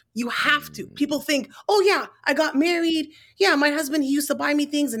love. You have to. People think, oh yeah, I got married. Yeah, my husband, he used to buy me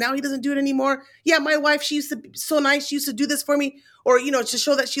things and now he doesn't do it anymore. Yeah, my wife, she used to be so nice. She used to do this for me, or, to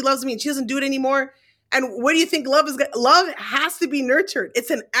show that she loves me, and she doesn't do it anymore. And what do you think love is? Love has to be nurtured. It's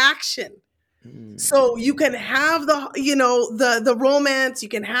an action. So you can have the romance, you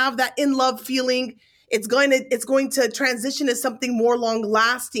can have that in love feeling. It's going to transition to something more long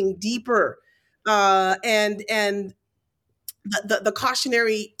lasting, deeper. And the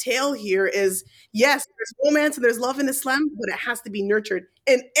cautionary tale here is, yes, there's romance and there's love in Islam, but it has to be nurtured.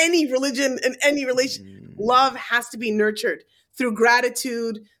 In any religion, in any relation, love has to be nurtured through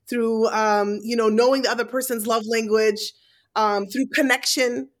gratitude, through knowing the other person's love language, through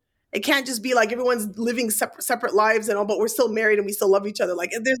connection. It can't just be like everyone's living separate lives and all, but we're still married and we still love each other.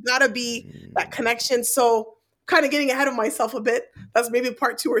 Like, there's got to be that connection. So, kind of getting ahead of myself a bit. That's maybe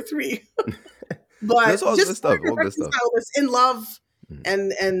part 2 or 3. But that's all just good stuff. trying to All good stuff. reconcile this in love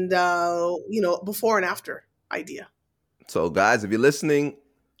and before and after idea. So, guys, if you're listening,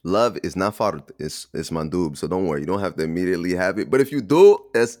 love is not fard. It's mandub. So don't worry. You don't have to immediately have it. But if you do,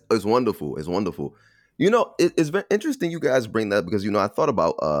 it's wonderful. It's wonderful. It's very interesting you guys bring that, because, I thought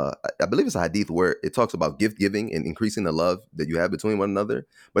about, I believe it's a hadith where it talks about gift giving and increasing the love that you have between one another.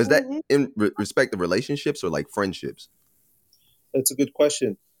 But is that in respect of relationships or like friendships? That's a good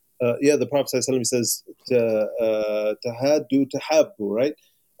question. The Prophet ﷺ says, tahaddu tahabbu, right?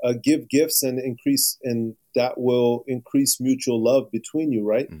 Give gifts and increase, and that will increase mutual love between you,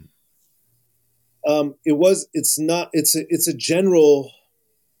 right?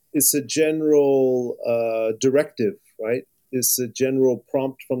 It's a general directive, right? It's a general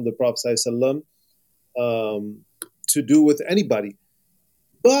prompt from the Prophet ﷺ to do with anybody.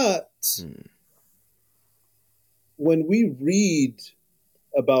 But when we read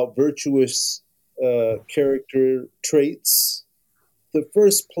about virtuous character traits, the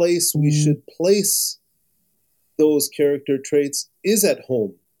first place we should place those character traits is at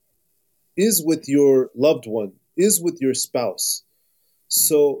home, is with your loved one, is with your spouse.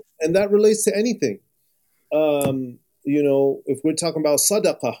 So, and that relates to anything. If we're talking about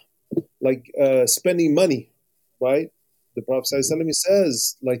sadaqah, like spending money, right? The Prophet ﷺ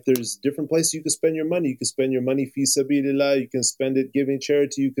says, like, there's different places you can spend your money. You can spend your money fi sabilillah. You can spend it giving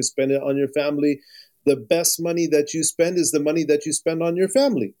charity. You can spend it on your family. The best money that you spend is the money that you spend on your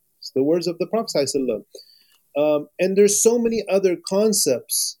family. It's the words of the Prophet ﷺ. And there's so many other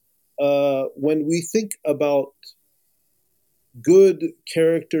concepts when we think about good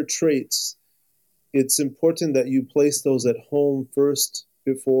character traits. it's important that you place those at home first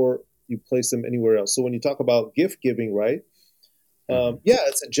before you place them anywhere else. So when you talk about gift giving, right? Yeah,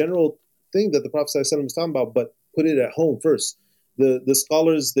 it's a general thing that the Prophet ﷺ was talking about, but put it at home first. The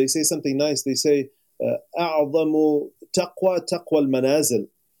scholars, they say something nice. They say, أعظم تقوى تقوى المنازل.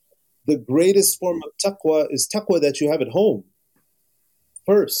 The greatest form of taqwa is taqwa that you have at home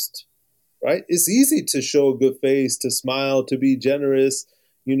first, right? It's easy to show a good face, to smile, to be generous,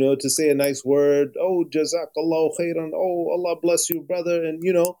 to say a nice word. Oh, jazakallah khairan. Oh, Allah bless you, brother. And,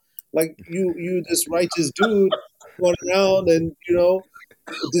 like you this righteous dude going around and,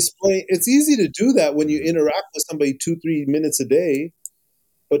 display. It's easy to do that when you interact with somebody 2-3 minutes a day,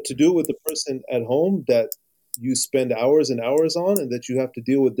 but to do it with the person at home that you spend hours and hours on, and that you have to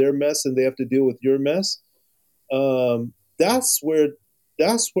deal with their mess and they have to deal with your mess. That's where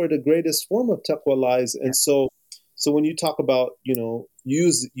the greatest form of taqwa lies. And so when you talk about, you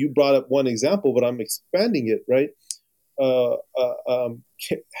brought up one example, but I'm expanding it, right?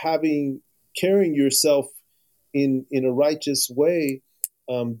 Carrying yourself in a righteous way,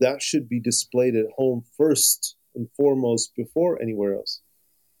 that should be displayed at home first and foremost before anywhere else.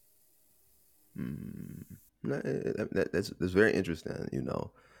 That's very interesting.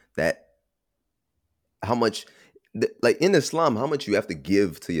 That how much, like in Islam, how much you have to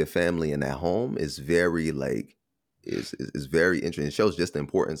give to your family and at home is very is very interesting. It shows just the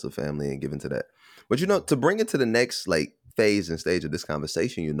importance of family and giving to that. But to bring it to the next phase and stage of this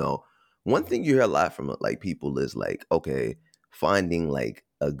conversation, one thing you hear a lot from people is okay, finding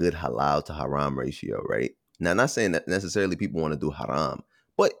a good halal to haram ratio, right? Now, not saying that necessarily people want to do haram,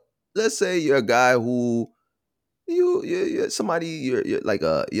 but let's say you're a guy who you're somebody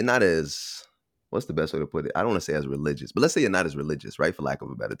you're not as, what's the best way to put it? I don't want to say as religious, but let's say you're not as religious, right? For lack of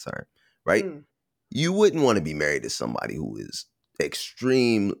a better term, right? You wouldn't want to be married to somebody who is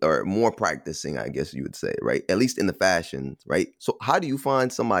extreme or more practicing, I guess you would say, right? At least in the fashion, right? So how do you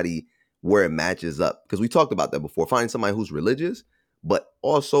find somebody where it matches up? Because we talked about that before. Find somebody who's religious, but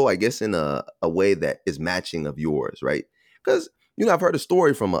also, I guess, in a way that is matching of yours, right? Because, I've heard a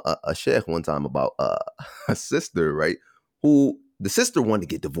story from a sheikh one time about a sister, right? Who the sister wanted to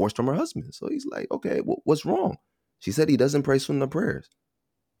get divorced from her husband. So he's like, okay, what's wrong? She said he doesn't pray sunnah prayers.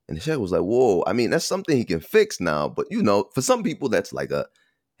 And the sheikh was like, whoa, I mean, that's something he can fix now. But, for some people, that's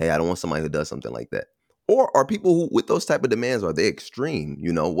hey, I don't want somebody who does something like that. Or are people who, with those type of demands, are they extreme?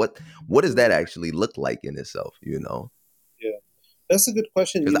 What does that actually look like in itself, Yeah, that's a good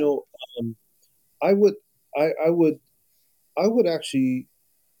question. I would, I would actually,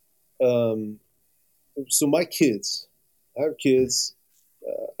 so my kids, I have kids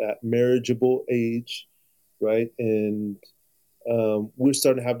at marriageable age, right? And we're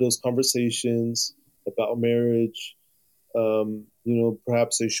starting to have those conversations about marriage.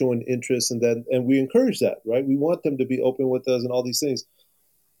 Perhaps they're showing interest in that, and we encourage that, right? We want them to be open with us and all these things.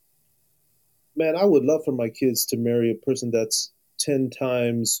 Man, I would love for my kids to marry a person that's 10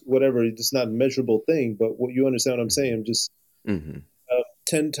 times whatever. It's not a measurable thing, but what you understand what I'm saying? I'm just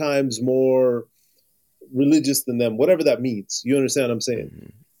 10 times more religious than them, whatever that means. You understand what I'm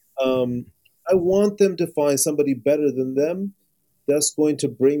saying? I want them to find somebody better than them that's going to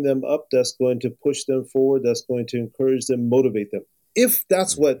bring them up, that's going to push them forward, that's going to encourage them, motivate them. If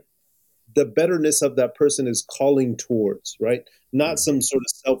that's what the betterness of that person is calling towards, right? Not some sort of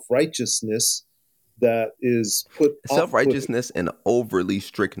self-righteousness that is put self-righteousness and overly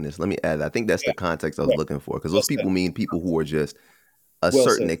strictness. Let me add that. I think that's the context I was looking for, because those people mean people who are just a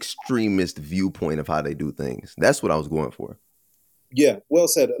certain extremist viewpoint of how they do things. That's what I was going for. Yeah, well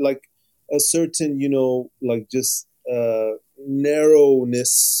said. Like a certain, just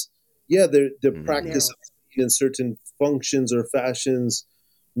narrowness. Yeah, the practice in certain functions or fashions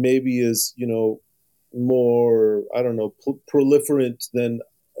maybe is, more, I don't know, proliferant than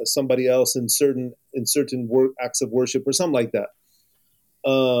somebody else in certain acts of worship or something like that.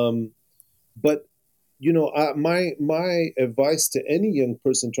 But my advice to any young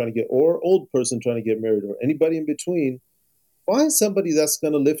person trying to get, or old person trying to get married, or anybody in between, find somebody that's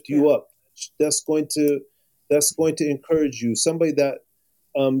going to lift you up, that's going to encourage you, somebody that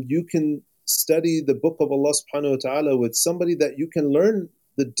you can study the book of Allah subhanahu wa ta'ala with, somebody that you can learn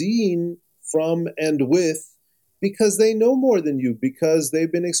the deen from and with, because they know more than you, because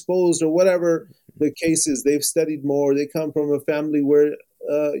they've been exposed, or whatever the case is. They've studied more. They come from a family where,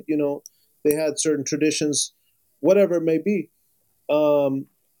 they had certain traditions, whatever it may be.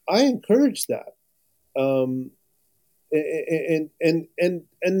 I encourage that. And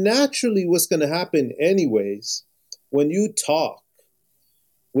naturally, what's going to happen anyways, when you talk,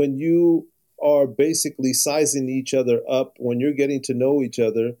 when you are basically sizing each other up, when you're getting to know each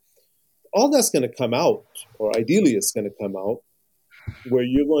other, all that's going to come out, or ideally it's going to come out, where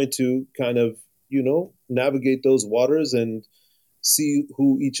you're going to kind of, navigate those waters and see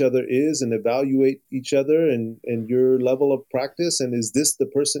who each other is and evaluate each other and your level of practice. And is this the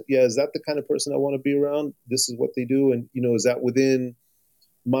person? Yeah, is that the kind of person I want to be around? This is what they do. And, is that within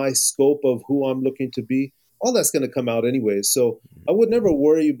my scope of who I'm looking to be? All that's going to come out anyway. So I would never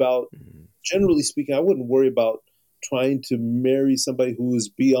worry about, generally speaking, I wouldn't worry about trying to marry somebody who is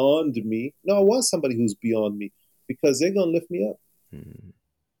beyond me. No, I want somebody who's beyond me because they're going to lift me up.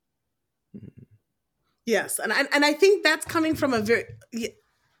 Yes, and I think that's coming from a very.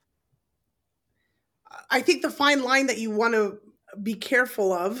 I think the fine line that you want to be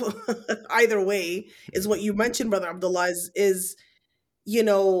careful of, either way, is what you mentioned, Brother Abdullah, is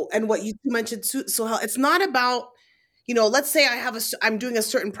and what you mentioned too. So it's not about, let's say I'm doing a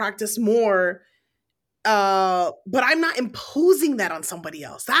certain practice more, but I'm not imposing that on somebody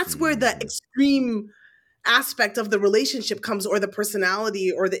else. That's where the extreme aspect of the relationship comes, or the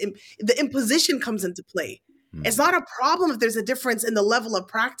personality, or the imposition comes into play. It's not a problem if there's a difference in the level of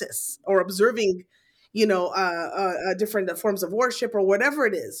practice or observing, different forms of worship or whatever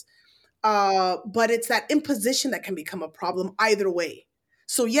it is. But it's that imposition that can become a problem either way.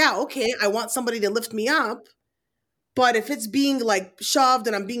 So yeah, okay, I want somebody to lift me up, but if it's being like shoved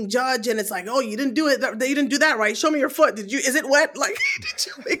and I'm being judged and it's like, oh, you didn't do it, you didn't do that right. Show me your foot. Is it wet? Like, did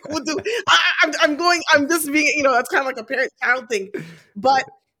you make wudu? I'm just being, that's kind of like a parent-child thing. But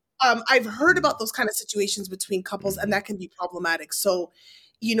I've heard about those kind of situations between couples, and that can be problematic. So,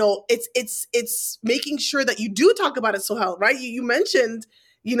 it's making sure that you do talk about it, Sohel, right? You mentioned,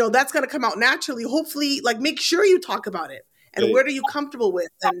 that's going to come out naturally. Hopefully, like, make sure you talk about it. And what are you comfortable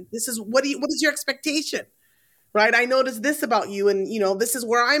with? And what is your expectation? Right? I noticed this about you, and this is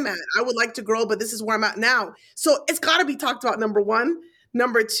where I'm at. I would like to grow, but this is where I'm at now. So it's got to be talked about, number one.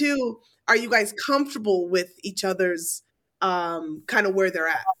 Number two, are you guys comfortable with each other's kind of where they're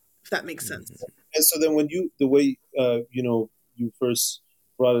at, if that makes sense? And so then when the way, you first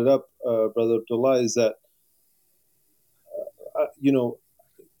brought it up, Brother Abdullah, is that,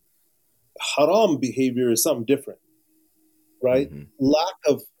 haram behavior is something different, right?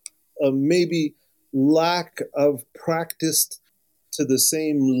 Maybe lack of practice to the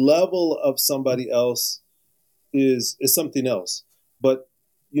same level of somebody else is something else. But,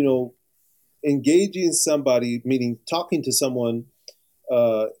 engaging somebody, meaning talking to someone,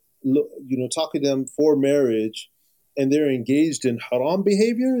 talking to them for marriage, and they're engaged in haram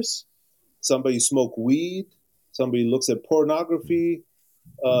behaviors. Somebody smoke weed, somebody looks at pornography,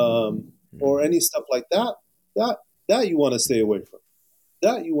 or any stuff like that. That you want to stay away from.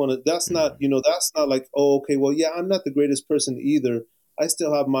 That's not like, oh, okay, well, yeah, I'm not the greatest person either. I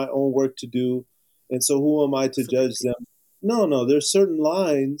still have my own work to do. And so who am I to judge them? No, there's certain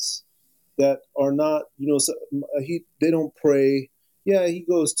lines that are not, they don't pray. Yeah, he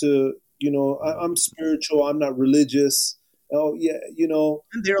goes to, I'm spiritual. I'm not religious. Oh yeah. And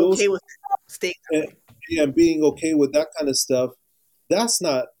they're okay with staying that way. Yeah, being okay with that kind of stuff. That's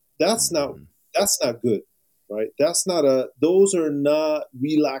not good. Right? Those are not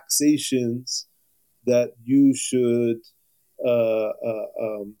relaxations that you should,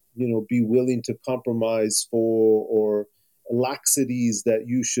 be willing to compromise for, or laxities that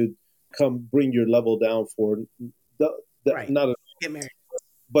you should bring your level down for. Right. Not get married.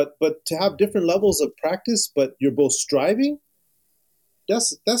 But to have different levels of practice, but you're both striving.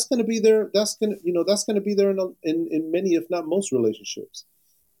 That's going to be there. That's going to be there in many, if not most, relationships.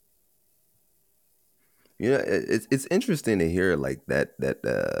 It's interesting to hear like that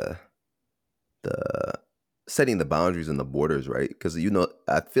the setting the boundaries and the borders, right? Because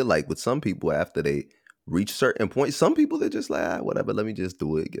I feel like with some people, after they reach certain points, some people, they're just like, whatever, let me just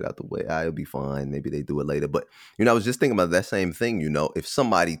do it, get out the way, it'll be fine, maybe they do it later. But I was just thinking about that same thing. If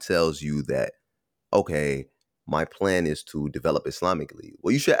somebody tells you that, okay, my plan is to develop Islamically,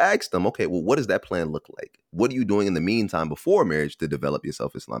 well, you should ask them, okay, well, what does that plan look like? What are you doing in the meantime before marriage to develop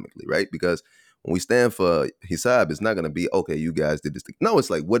yourself Islamically, right? Because when we stand for hisab, it's not going to be, okay, you guys did this thing. No,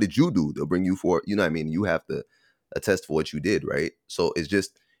 it's like, what did you do to bring you for, you know what I mean? You have to attest for what you did, right? So it's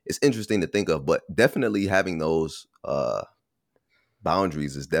interesting to think of, but definitely having those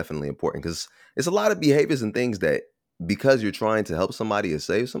boundaries is definitely important, because it's a lot of behaviors and things that, because you're trying to help somebody or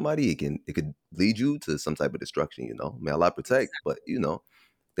save somebody, it could lead you to some type of destruction, May Allah protect, but,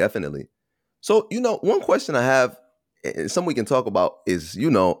 definitely. So, one question I have, and something we can talk about is,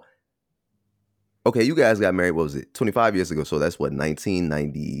 okay, you guys got married, what was it, 25 years ago? So that's what,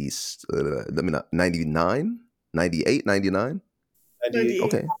 1990, 99, 98, 99? 98.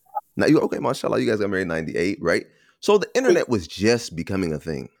 Okay. Okay, mashallah, you guys got married in 98, right? So the internet was just becoming a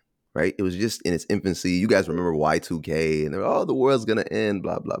thing, right? It was just in its infancy. You guys remember Y2K and oh, the world's gonna end,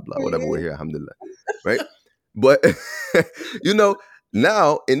 blah, blah, blah, whatever. We're here, alhamdulillah, right? But, you know,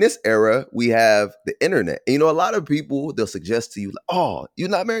 now in this era, we have the internet. And, you know, a lot of people, they'll suggest to you, like, oh, you're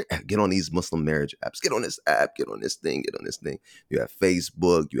not married? Get on these Muslim marriage apps. Get on this app. Get on this thing. Get on this thing. You have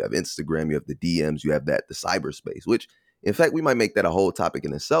Facebook. You have Instagram. You have the DMs. You have the cyberspace, which, in fact, we might make that a whole topic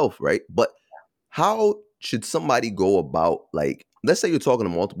in itself, right? But how should somebody go about, like, let's say you're talking to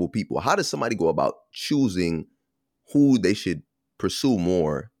multiple people. How does somebody go about choosing who they should pursue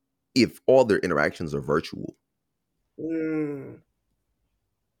more if all their interactions are virtual? Mm.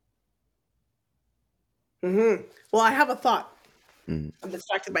 Mm-hmm. Well, I have a thought. I'm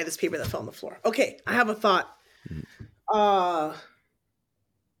distracted by this paper that fell on the floor. Okay, I have a thought.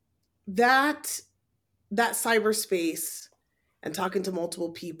 That cyberspace and talking to multiple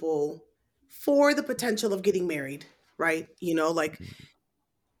people for the potential of getting married, right? You know, like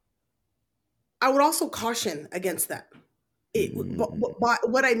I would also caution against that. But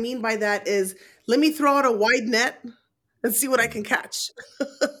what I mean by that is, let me throw out a wide net and see what I can catch.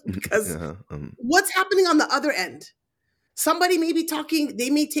 Because what's happening on the other end? Somebody may be talking, they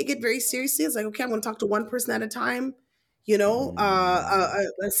may take it very seriously. It's like, okay, I'm going to talk to one person at a time, you know,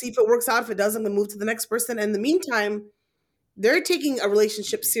 let's see if it works out. If it doesn't, I'm going to move to the next person. And in the meantime, they're taking a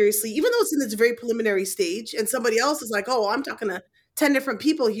relationship seriously, even though it's in its very preliminary stage. And somebody else is like, oh, I'm talking to 10 different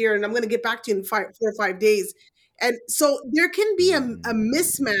people here and I'm going to get back to you in 4 or 5 days. And so there can be a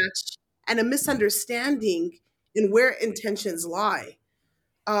mismatch and a misunderstanding in where intentions lie.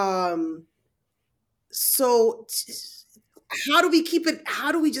 So how do we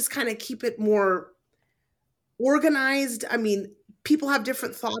just kind of keep it more organized? I mean, people have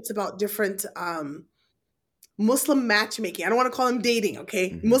different thoughts about different Muslim matchmaking. I don't want to call them dating,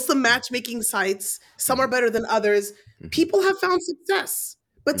 okay? Muslim matchmaking sites. Some are better than others. People have found success,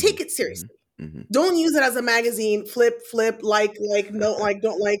 but take it seriously. Don't use it as a magazine. Flip, like, no, like,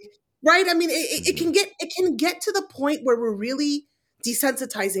 don't like. Right? I mean, it can get to the point where we're really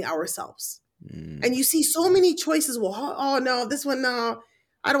desensitizing ourselves. And you see so many choices. Well, oh no, this one, no,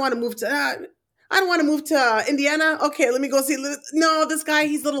 I don't want to move to that. I don't want to move to Indiana. Okay, let me go see. No, this guy,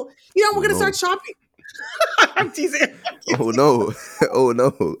 he's little. You know, we're gonna start shopping. I'm teasing. Oh no! Oh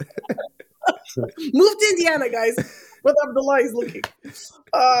no! Move to Indiana, guys. What Abdullah is looking.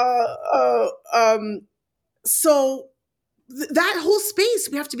 So that whole space,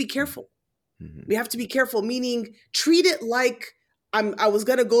 we have to be careful. We have to be careful. Meaning, treat it like I was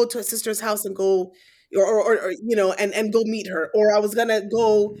gonna go to a sister's house and go, or you know, and go meet her, or I was gonna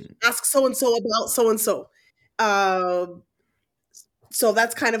go ask so and so about so and so. So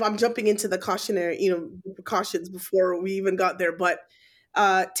that's kind of, I'm jumping into the cautionary, you know, precautions before we even got there. But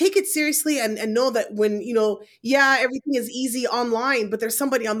take it seriously and know that when, you know, yeah, everything is easy online, but there's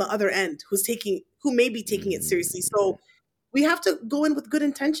somebody on the other end who may be taking it seriously. So we have to go in with good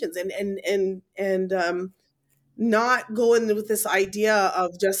intentions and not go in with this idea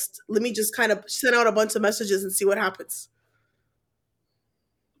of just, let me just kind of send out a bunch of messages and see what happens.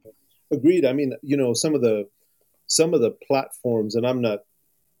 Agreed. I mean, you know, some of the platforms, and I'm not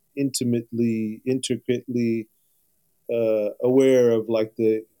intricately aware of like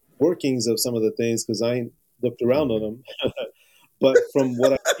the workings of some of the things because I ain't looked around on them. But from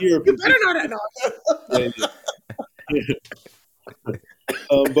what I hear, you better not know.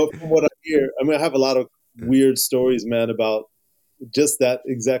 But from what I hear, I mean, I have a lot of weird stories, man, about just that,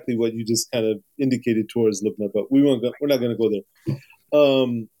 exactly what you just kind of indicated towards Lubna, but we're not going to go there.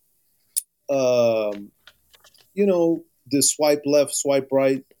 You know, the swipe left, swipe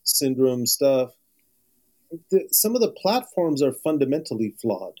right syndrome stuff. Some of the platforms are fundamentally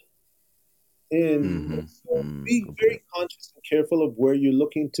flawed. And so be very conscious and careful of where you're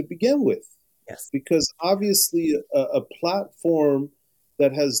looking to begin with. Yes. Because obviously a platform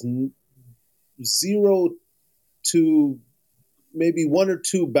that has 0 to maybe 1 or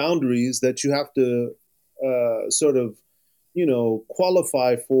 2 boundaries that you have to sort of, you know,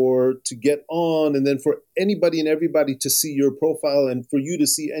 qualify for to get on, and then for anybody and everybody to see your profile and for you to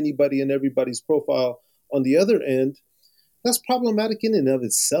see anybody and everybody's profile on the other end, that's problematic in and of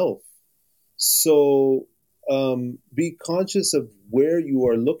itself. So be conscious of where you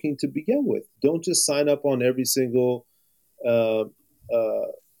are looking to begin with. Don't just sign up on every single, you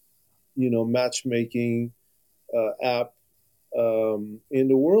know, matchmaking app in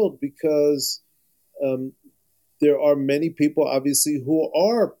the world, because there are many people obviously who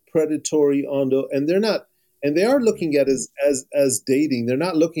are predatory on the, and they're not, and they are looking at it as dating. They're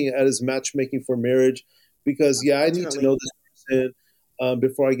not looking at it as matchmaking for marriage, because I need to know this person.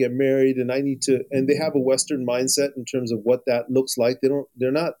 before I get married, and I need to. And they have a Western mindset in terms of what that looks like.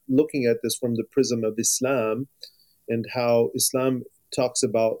 They're not looking at this from the prism of Islam and how Islam talks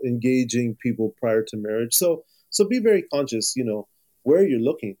about engaging people prior to marriage. So be very conscious, where you're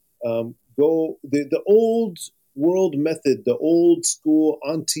looking. Go the old world method, the old school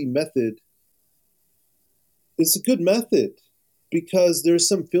auntie method. It's a good method because there's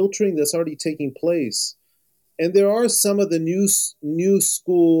some filtering that's already taking place, and there are some of the new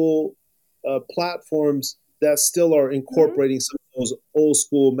school platforms that still are incorporating some of those old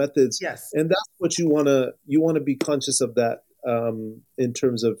school methods. Yes. And that's what you want to be conscious of that, in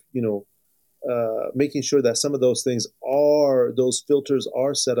terms of making sure that some of those filters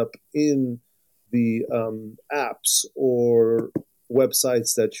are set up in the apps or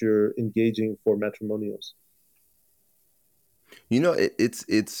websites that you're engaging for matrimonials.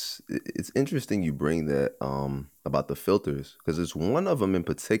 It's interesting you bring that about the filters, because it's one of them in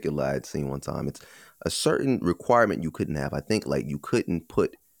particular I'd seen one time. It's a certain requirement you couldn't have. I think like you couldn't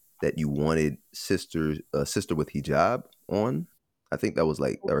put that you wanted a sister with hijab on. I think that was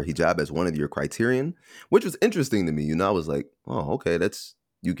like, or hijab as one of your criterion, which was interesting to me. I was like, oh, okay,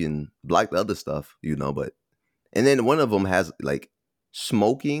 you can block the other stuff, but, and then one of them has like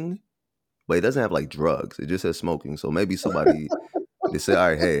smoking, but it doesn't have like drugs. It just says smoking. So maybe they say, all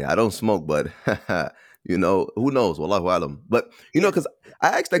right, hey, I don't smoke, but who knows? Wallahu alam. But because I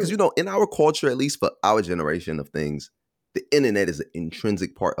asked that because in our culture, at least for our generation of things, the internet is an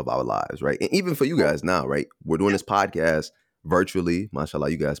intrinsic part of our lives, right? And even for you guys now, right? We're doing this podcast virtually.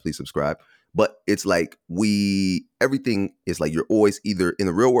 MashaAllah, you guys, please subscribe. But it's like everything is like you're always either in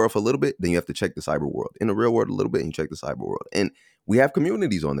the real world for a little bit, then you have to check the cyber world. In the real world a little bit, and you check the cyber world. And we have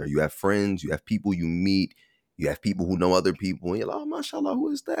communities on there. You have friends, you have people you meet, you have people who know other people, and you're like, oh, mashallah, who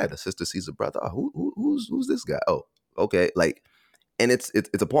is that? A sister sees a brother. Oh, who's this guy? Oh, okay. Like, and it's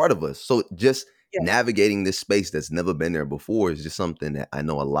a part of us. So just navigating this space that's never been there before is just something that I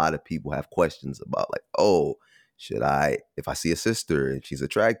know a lot of people have questions about. Like, oh, if I see a sister and she's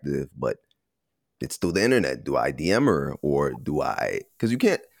attractive, but it's through the internet, do I DM her or do I? Because you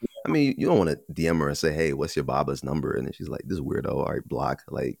can't. You don't want to DM her and say, "Hey, what's your Baba's number?" And then she's like, "This weirdo, all right, block."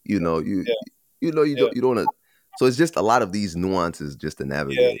 Like, you don't want to. So it's just a lot of these nuances just to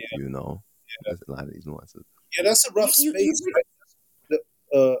navigate. There's a lot of these nuances. Yeah, that's a rough space. Right?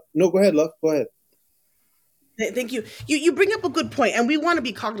 No, go ahead, love. Go ahead. Thank you. You bring up a good point, and we want to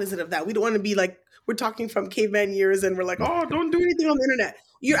be cognizant of that. We don't want to be like we're talking from caveman years, and we're like, "Oh, don't do anything on the internet."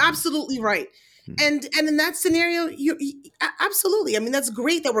 You're absolutely right. And in that scenario, you absolutely. That's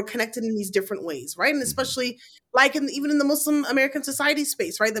great that we're connected in these different ways, right? And especially like even in the Muslim American society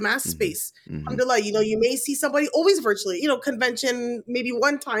space, right? The mass space. Alhamdulillah, you may see somebody always virtually, convention maybe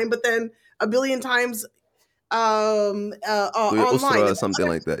one time, but then a billion times online. Usra, something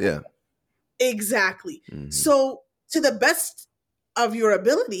like that, yeah. Exactly. So to the best of your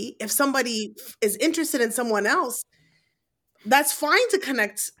ability, if somebody is interested in someone else, that's fine to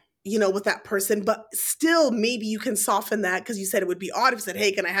connect with that person, but still maybe you can soften that because you said it would be odd if you said,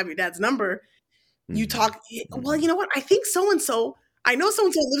 hey, can I have your dad's number? You talk, well, you know what? I think so-and-so, I know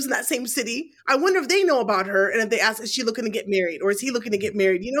so-and-so lives in that same city. I wonder if they know about her. And if they ask, is she looking to get married or is he looking to get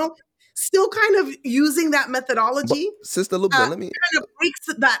married? Still kind of using that methodology. But, Sister Lubna, let me kind of breaks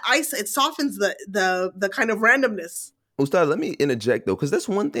that ice. It softens the kind of randomness. Ustad, let me interject though, because that's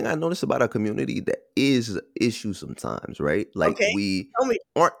one thing I notice about our community that is an issue sometimes, right? Like we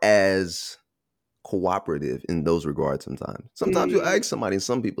aren't as cooperative in those regards sometimes. Sometimes you ask somebody and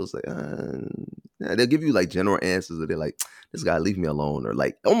some people say, they'll give you like general answers or they're like, this guy, leave me alone. Or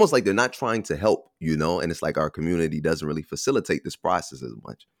like, almost like they're not trying to help, and it's like our community doesn't really facilitate this process as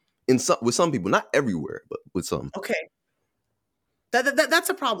much. With some people, not everywhere, but with some. Okay. That's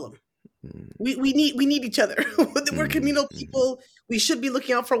a problem. We need each other. We're communal people. We should be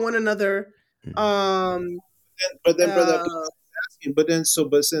looking out for one another. But then, brother, but then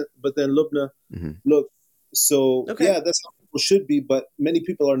Lubna, look. So yeah, that's how people should be, but many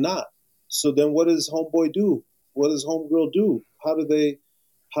people are not. So then, what does homeboy do? What does homegirl do? How do they?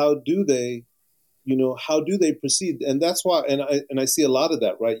 How do they proceed? And that's why, and I see a lot of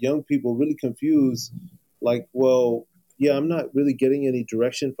that, right? Young people really confused, like, well. Yeah, I'm not really getting any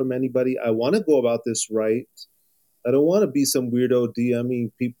direction from anybody. I want to go about this right. I don't want to be some weirdo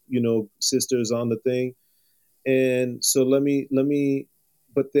DMing people, sisters on the thing. And so let me,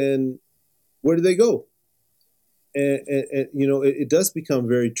 but then where do they go? And it does become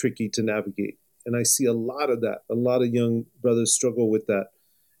very tricky to navigate. And I see a lot of that. A lot of young brothers struggle with that.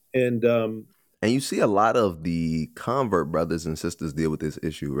 And you see a lot of the convert brothers and sisters deal with this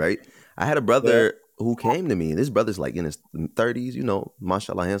issue, right? I had a brother who came to me, and this brother's like in his 30s, you know,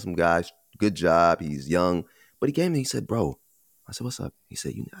 mashallah, handsome guy, good job, he's young. But he came to me, he said, bro, I said, what's up? He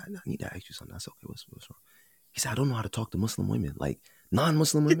said, I need to ask you something. I said, okay, what's wrong? He said, I don't know how to talk to Muslim women, like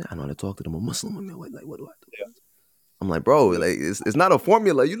non-Muslim women. I know how to talk to them, but Muslim women, what do I do? I'm like, bro, like it's not a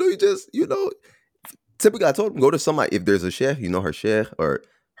formula. You know, you just, you know, typically I told him, go to somebody, if there's a sheikh, you know, her sheikh or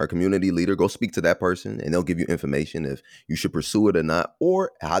her community leader, go speak to that person and they'll give you information if you should pursue it or not,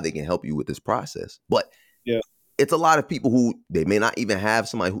 or how they can help you with this process. But Yeah. it's a lot of people who they may not even have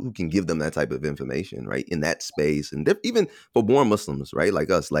somebody who can give them that type of information, right, in that space. And even for born Muslims, right,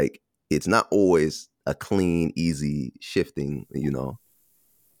 like us, like it's not always a clean, easy shifting, you know.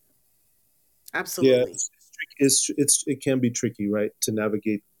 Yeah, Absolutely. it can be tricky, right, to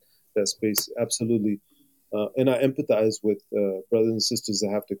navigate that space. Absolutely. And I empathize with brothers and sisters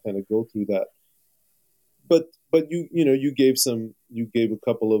that have to kind of go through that. But you gave a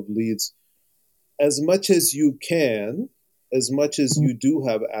couple of leads. As much as you can, as much as you do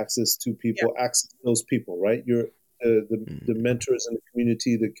have access to people, access those people, right? You're the mentors in the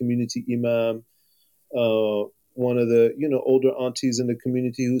community imam, one of the older aunties in the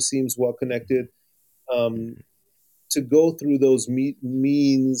community who seems well connected. To go through those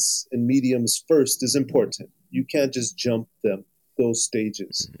means and mediums first is important. You can't just jump those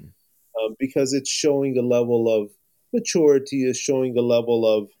stages, because it's showing a level of maturity, is showing a level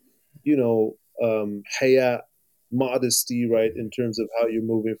of, haya, modesty, right, in terms of how you're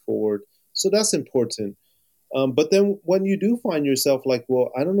moving forward. So that's important. But then when you do find yourself like, well,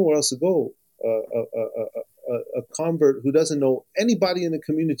 I don't know where else to go, a convert who doesn't know anybody in the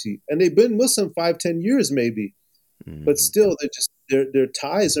community, and they've been Muslim 5-10 years maybe, but still their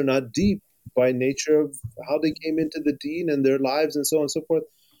ties are not deep by nature of how they came into the deen and their lives and so on and so forth.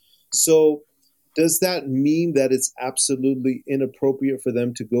 So does that mean that it's absolutely inappropriate for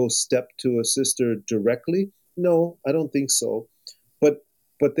them to go step to a sister directly? No, I don't think so. But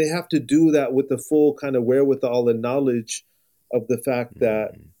they have to do that with the full kind of wherewithal and knowledge of the fact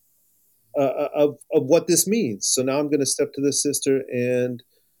that of what this means. So now I'm going to step to the sister, and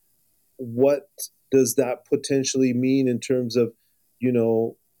what does that potentially mean in terms of,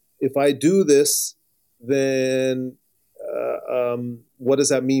 if I do this, then what does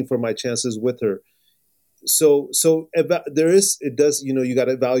that mean for my chances with her? So it does, you got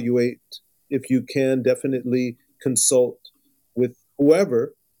to evaluate. If you can, definitely consult with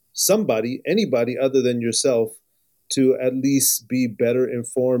whoever, anybody other than yourself, to at least be better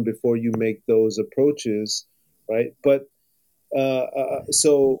informed before you make those approaches, right? But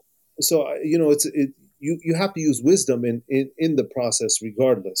so you have to use wisdom in the process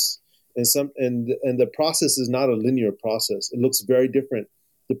regardless. And the process is not a linear process. It looks very different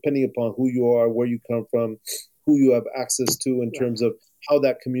depending upon who you are, where you come from, who you have access to in terms of how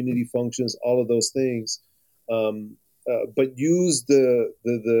that community functions, all of those things. But use the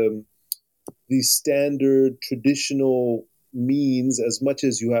standard traditional means as much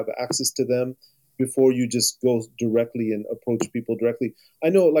as you have access to them before you just go directly and approach people directly. I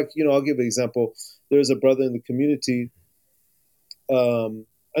know, I'll give an example. There's a brother in the community.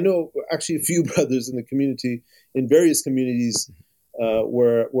 I know actually a few brothers in the community, in various communities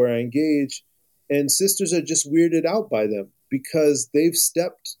where I engage, and sisters are just weirded out by them because they've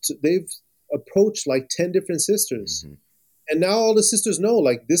approached like 10 different sisters. And now all the sisters know,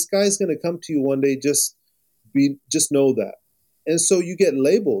 like, this guy's going to come to you one day, just know that. And so you get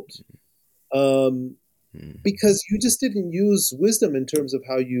labeled because you just didn't use wisdom in terms of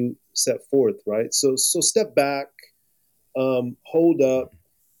how you set forth, right? So step back, hold up,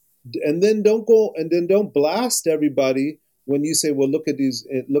 and then don't blast everybody when you say, well, look at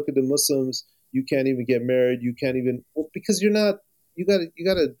the Muslims, you can't even get married, you can't even, because you're not, you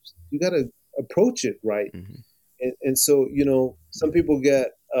gotta approach it right. And so, some people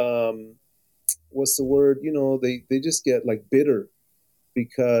get, what's the word? They just get like bitter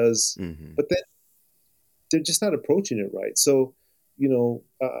because, but then they're just not approaching it right. So, and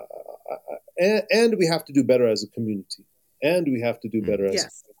we have to do better as a community, and we have to do better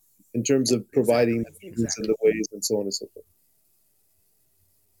in terms of providing the means and the ways and so on and so forth.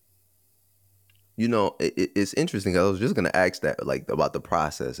 It's interesting. I was just gonna ask that, like, about the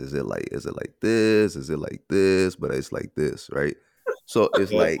process. Is it like this? Is it like this? But it's like this, right? So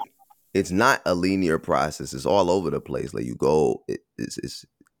it's like it's not a linear process. It's all over the place. Like you go, it's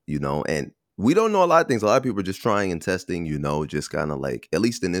and we don't know a lot of things. A lot of people are just trying and testing. Just kind of like, at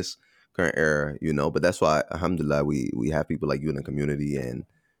least in this current era, But that's why, alhamdulillah, we have people like you in the community and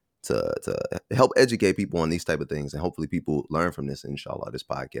to help educate people on these type of things, and hopefully people learn from this, inshallah, this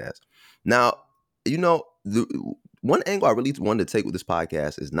podcast. Now, one angle I really wanted to take with this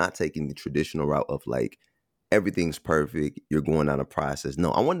podcast is not taking the traditional route of like everything's perfect, you're going down a process.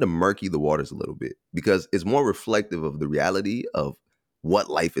 No, I wanted to murky the waters a little bit because it's more reflective of the reality of what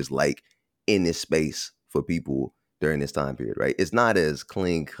life is like in this space for people during this time period, right? It's not as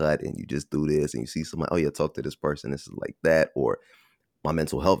clean cut and you just do this and you see someone, oh yeah, talk to this person, this is like that, or my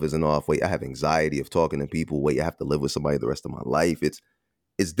mental health isn't off. Wait, I have anxiety of talking to people. Wait, I have to live with somebody the rest of my life.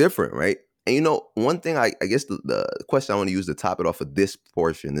 It's different, right? And you know, one thing I guess the question I want to use to top it off of this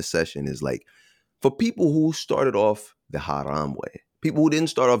portion, this session is like, for people who started off the haram way, people who didn't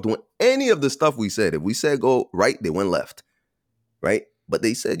start off doing any of the stuff we said. If we said go right, they went left, right? But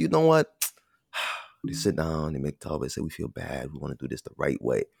they said, you know what? They sit down, they make tawbah, they say, we feel bad. We want to do this the right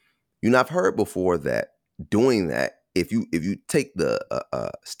way. You know, I've heard before that doing that, if you take the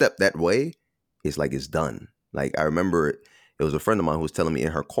step that way, it's like it's done. Like I remember it was a friend of mine who was telling me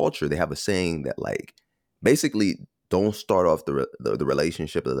in her culture, they have a saying that like basically don't start off the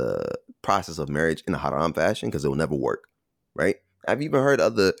relationship or the process of marriage in a haram fashion because it will never work, right? I've even heard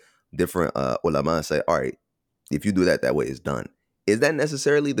other different ulama say, all right, if you do that way, it's done. Is that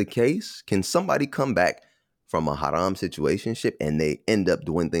necessarily the case? Can somebody come back from a haram situationship and they end up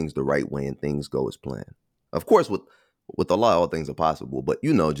doing things the right way and things go as planned? Of course, with Allah, all things are possible. But,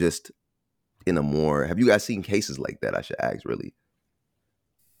 you know, just in a more, have you guys seen cases like that? I should ask, really.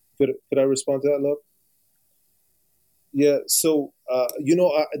 Could I respond to that, love? Yeah. So,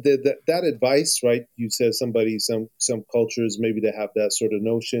 that advice, right? You said some cultures, maybe they have that sort of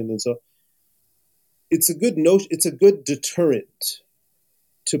notion. And so it's a good notion. It's a good deterrent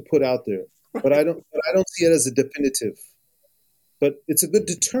to put out there, but I don't see it as a definitive, but it's a good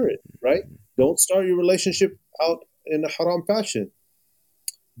deterrent, right? Don't start your relationship out in a haram fashion.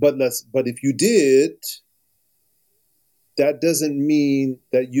 But if you did, that doesn't mean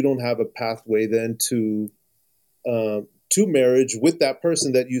that you don't have a pathway then to marriage with that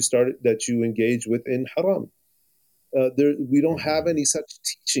person that you engage with in haram. We don't have any such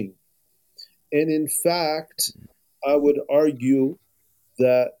teaching. And in fact, I would argue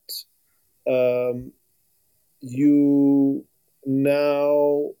that you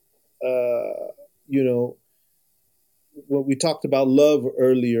now, when we talked about love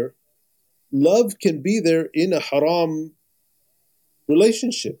earlier, love can be there in a haram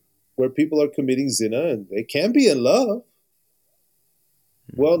relationship where people are committing zina and they can be in love.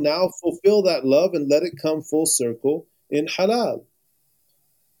 Well, now fulfill that love and let it come full circle in halal.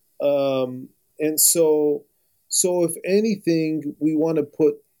 And so if anything, we want to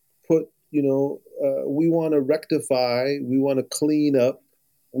put we want to rectify, we want to clean up,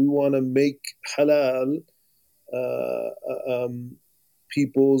 we want to make halal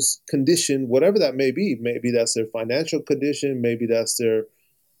people's condition, whatever that may be. Maybe that's their financial condition, maybe that's their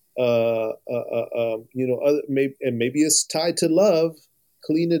maybe it's tied to love.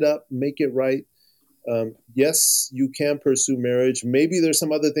 Clean it up, make it right. Yes, you can pursue marriage. Maybe there's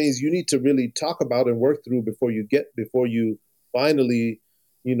some other things you need to really talk about and work through before you finally,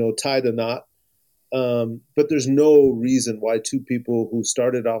 tie the knot. But there's no reason why two people who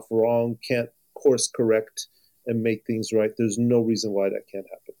started off wrong can't course correct and make things right. There's no reason why that can't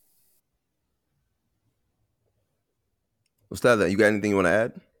happen. Ustad, you got anything you want to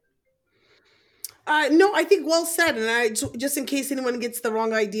add? No, I think well said. And just in case anyone gets the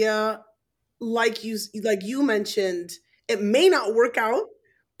wrong idea, like you mentioned, it may not work out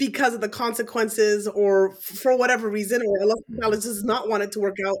because of the consequences or for whatever reason, or Allah does not want it to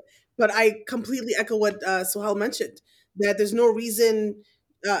work out. But I completely echo what Sohail mentioned, that there's no reason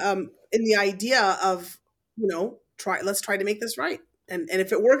in the idea of, let's try to make this right. And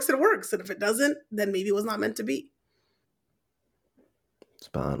if it works, it works. And if it doesn't, then maybe it was not meant to be.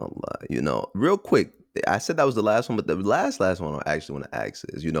 SubhanAllah. Real quick, I said that was the last one, but the last one I actually want to ask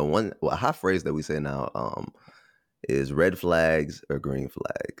is, a hot phrase that we say now is red flags or green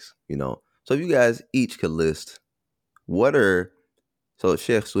flags. So if you guys each could list so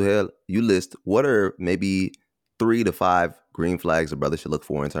Sheikh Suhail, you list what are maybe 3 to 5 green flags a brother should look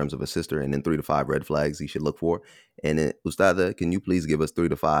for in terms of a sister, and then 3 to 5 red flags he should look for. And then Ustada, can you please give us 3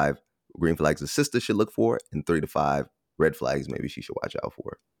 to 5 green flags a sister should look for, and 3 to 5 red flags maybe she should watch out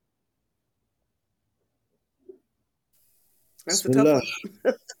for? That's a tough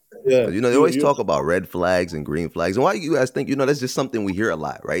one. Yeah, they always talk about red flags and green flags. And why you guys think, that's just something we hear a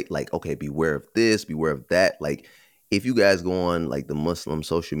lot, right? Like, okay, beware of this, beware of that. Like, if you guys go on like the Muslim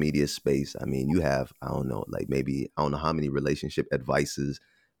social media space, I mean, you have, I don't know, like maybe, I don't know how many relationship advices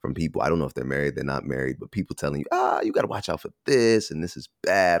from people. I don't know if they're married, they're not married, but people telling you, you got to watch out for this and this is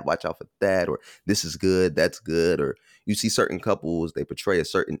bad. Watch out for that, or this is good, that's good. Or you see certain couples, they portray a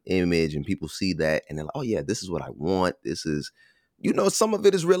certain image and people see that and they're like, oh yeah, this is what I want. This is, some of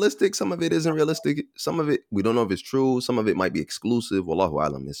it is realistic, some of it isn't realistic. Some of it, we don't know if it's true. Some of it might be exclusive. Wallahu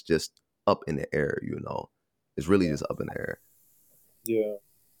alam, it's just up in the air, It's really just up in the air. Yeah.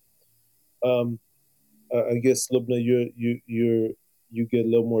 I guess Lubna, you get a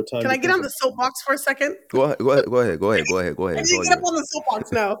little more time. Can I get on the soapbox for a second? Go ahead. I need to get up on the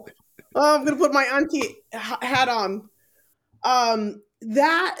soapbox now. I'm gonna put my auntie hat on.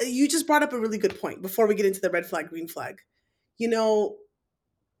 That you just brought up a really good point before we get into the red flag, green flag.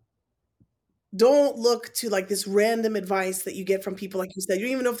 Don't look to like this random advice that you get from people, like you said. You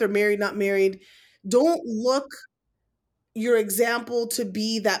don't even know if they're married, not married. Don't look your example to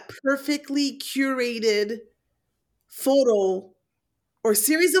be that perfectly curated photo or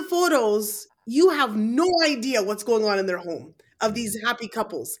series of photos. You have no idea what's going on in their home of these happy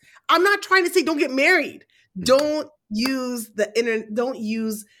couples. I'm not trying to say don't get married. Don't use the internet. Don't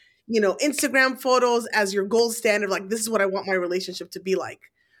use, Instagram photos as your gold standard. Like, this is what I want my relationship to be like.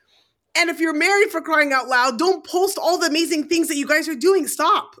 And if you're married, for crying out loud, don't post all the amazing things that you guys are doing.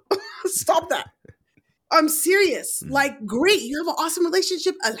 Stop. Stop that. I'm serious. Like, great. You have an awesome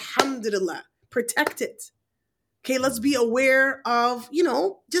relationship. Alhamdulillah. Protect it. Okay, let's be aware of,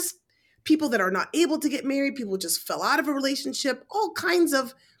 just people that are not able to get married, people who just fell out of a relationship, all kinds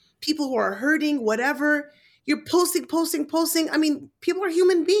of people who are hurting, whatever. You're posting. I mean, people are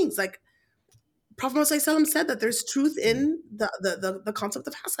human beings. Like, Prophet Muhammad ﷺ said that there's truth in the concept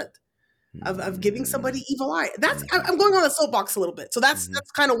of hasad, of giving somebody evil eye. I'm going on the soapbox a little bit. So that's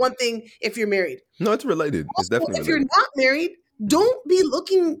kind of one thing if you're married. No, it's related. Also, it's definitely if related. you're not married, don't be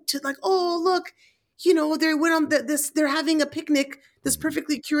looking to like, oh, look, they went on they're having a picnic, this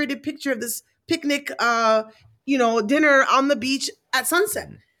perfectly curated picture of this picnic, dinner on the beach at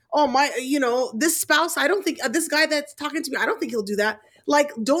sunset. Oh my, this spouse, I don't think, this guy that's talking to me, I don't think he'll do that.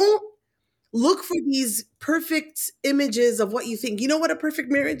 Like, don't look for these perfect images of what you think. You know what a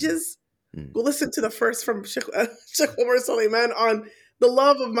perfect marriage is? Go listen to the first from Sheikh Omar Suleiman on the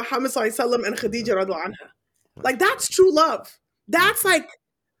love of Muhammad ﷺ and Khadija radiallahu anha. Like, that's true love. That's like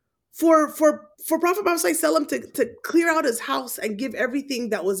for Prophet Muhammad ﷺ to clear out his house and give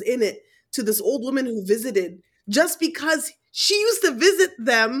everything that was in it to this old woman who visited, just because she used to visit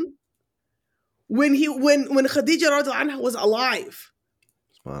them when Khadija radiallahu anha was alive.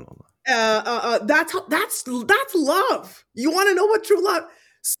 That's love. You want to know what true love?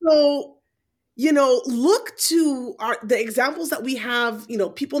 So, look to the examples that we have,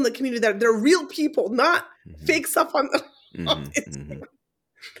 people in the community that they're real people, not fake stuff on Instagram.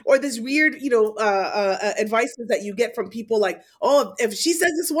 Or this weird, advices that you get from people like, oh, if she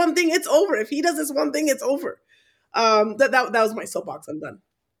says this one thing, it's over. If he does this one thing, it's over. That was my soapbox. I'm done.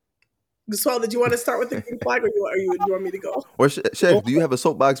 Swell, did you want to start with the green flag, or do you want me to go? Or Chef, do you have a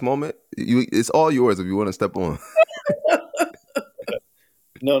soapbox moment? It's all yours if you want to step on.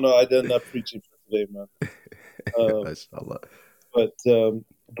 No, I did not preaching for today, man. But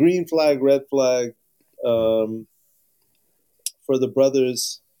green flag, red flag, for the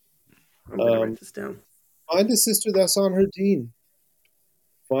brothers. I'm going to write this down. Find a sister that's on her deen.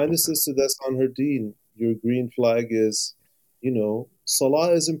 Your green flag is,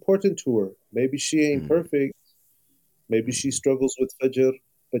 Salah is important to her. Maybe she ain't perfect. Maybe she struggles with Fajr,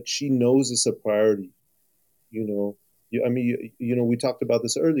 but she knows it's a priority. We talked about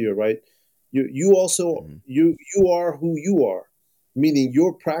this earlier, right? You also, you are who you are, meaning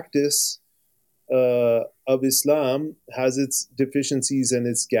your practice of Islam has its deficiencies and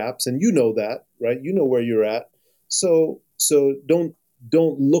its gaps, and you know that, right? You know where you're at. So don't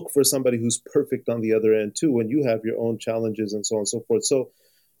look for somebody who's perfect on the other end too, when you have your own challenges and so on and so forth. So,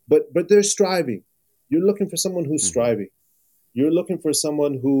 but they're striving. You're looking for someone who's striving. You're looking for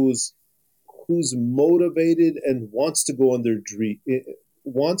someone who's motivated and wants to go on their dream,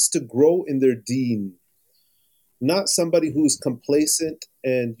 wants to grow in their deen. Not somebody who's complacent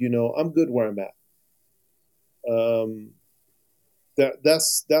and, I'm good where I'm at.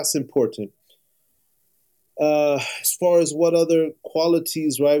 That's important. As far as what other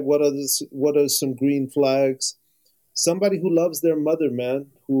qualities, right? What are some green flags? Somebody who loves their mother, man,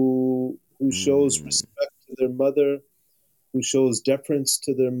 who shows respect to their mother, who shows deference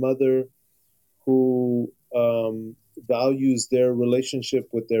to their mother, who values their relationship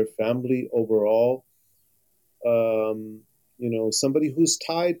with their family overall. Somebody who's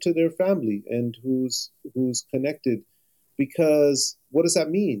tied to their family and who's connected. Because what does that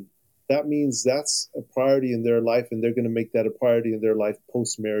mean? that means that's a priority in their life, and they're going to make that a priority in their life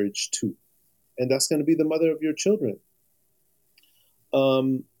post-marriage too. And that's going to be the mother of your children.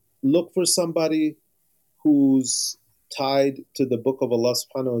 Look for somebody who's tied to the book of Allah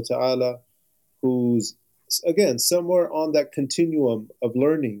subhanahu wa ta'ala, who's, again, somewhere on that continuum of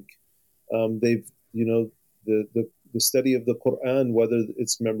learning. They've, the study of the Quran, whether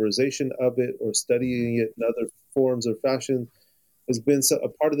it's memorization of it or studying it in other forms or fashion, has been a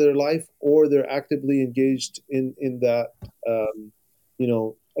part of their life, or they're actively engaged in that.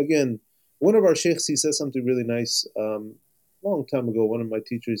 Again, one of our sheikhs, he says something really nice. Long time ago, one of my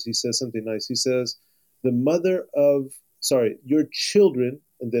teachers, he says something nice. He says, your children,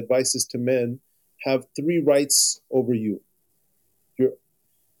 and the advice is to men, have 3 rights over you.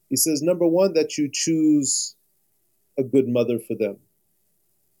 He says, number 1, that you choose a good mother for them.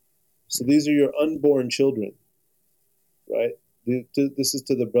 So these are your unborn children, right? This is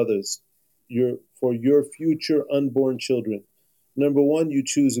to the brothers. For your future unborn children. Number 1, you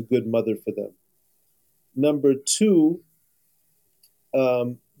choose a good mother for them. Number 2,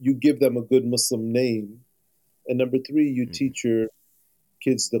 you give them a good Muslim name. And number 3, you teach your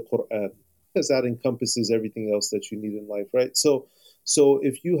kids the Quran, because that encompasses everything else that you need in life, right? So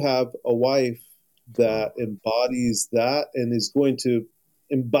if you have a wife that embodies that and is going to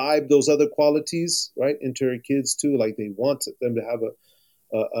imbibe those other qualities, right, into her kids too, like they want them to have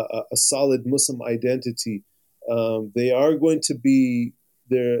a solid Muslim identity, they are going to be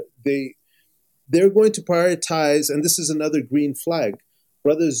they're going to prioritize, and this is another green flag.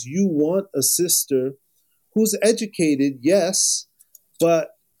 Brothers, you want a sister who's educated, yes,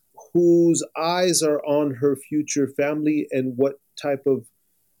 but whose eyes are on her future family and what type of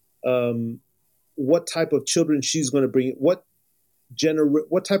children she's going to bring, what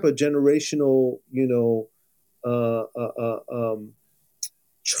type of generational,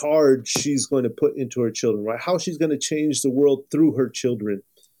 charge she's going to put into her children, right? How she's going to change the world through her children.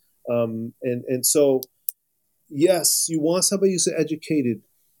 And so, yes, you want somebody who's educated,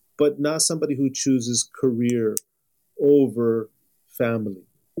 but not somebody who chooses career over family.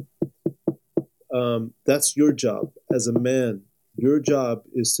 That's your job as a man. Your job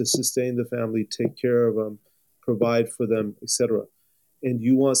is to sustain the family, take care of them, provide for them, etc. And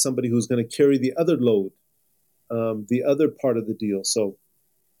you want somebody who's going to carry the other load, the other part of the deal. So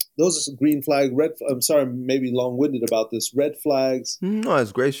those are green flag, red. I'm sorry, I'm maybe long-winded about this. Red flags. No,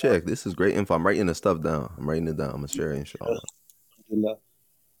 it's great, Sheikh. This is great info. I'm writing the stuff down. I'm writing it down. I'm going to share it, inshallah.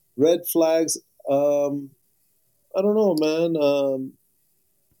 Red flags. I don't know, man.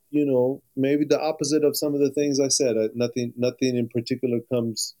 Maybe the opposite of some of the things I said. Nothing in particular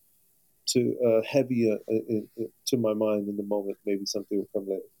comes to heavy to my mind in the moment. Maybe something will come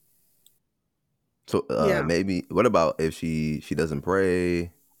later. So maybe, what about if she doesn't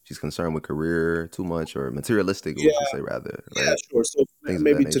pray? She's concerned with career too much, or materialistic, we should say rather, right? Yeah, sure. So things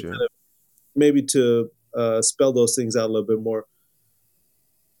maybe of that nature. maybe to spell those things out a little bit more.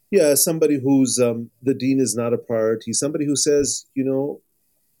 Yeah, somebody who's the deen is not a priority. Somebody who says, I don't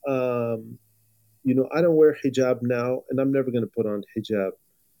wear hijab now, and I'm never going to put on hijab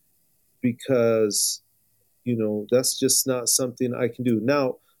because, that's just not something I can do.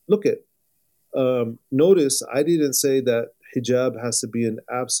 Now, look at. Notice I didn't say that hijab has to be an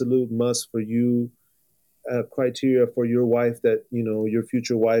absolute must for you, criteria for your wife, that your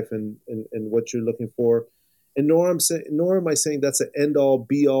future wife and what you're looking for, and nor am I saying that's an end all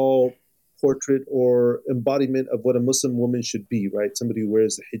be all portrait or embodiment of what a Muslim woman should be, right? Somebody who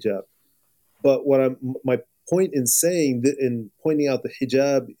wears the hijab. But my point in saying that, in pointing out the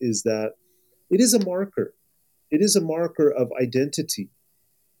hijab, is that it is a marker. It is a marker of identity.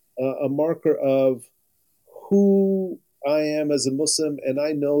 A marker of who I am as a Muslim, and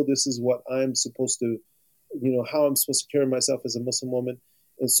I know this is what I'm supposed to, how I'm supposed to carry myself as a Muslim woman.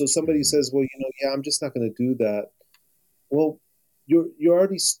 And so somebody says, well, I'm just not going to do that. Well, you're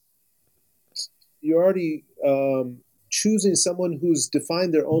already choosing someone who's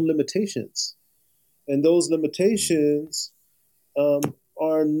defined their own limitations, and those limitations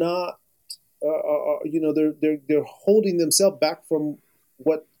are not, they're holding themselves back from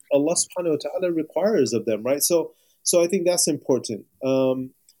what Allah subhanahu wa ta'ala requires of them, right? So I think that's important.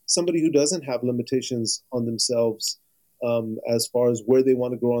 Somebody who doesn't have limitations on themselves as far as where they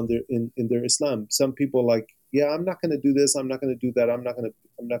want to grow in their Islam. Some people like, I'm not going to do this, I'm not going to do that, I'm not going to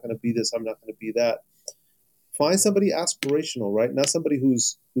be this, I'm not going to be that. Find somebody aspirational, right? Not somebody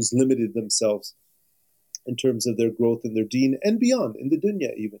who's limited themselves in terms of their growth in their deen and beyond, in the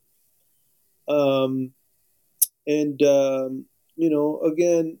dunya even.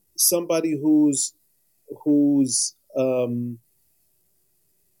 Again, somebody who's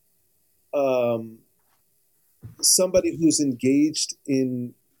um, somebody who's engaged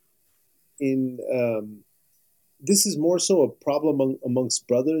in this is more so a problem amongst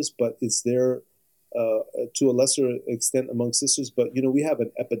brothers, but it's there to a lesser extent among sisters. But we have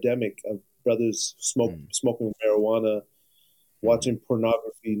an epidemic of brothers smoking marijuana, watching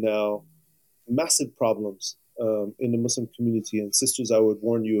pornography now. Massive problems in the Muslim community, and sisters, I would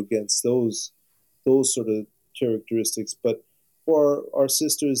warn you against those sort of characteristics. But for our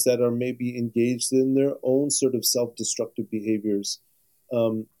sisters that are maybe engaged in their own sort of self-destructive behaviors,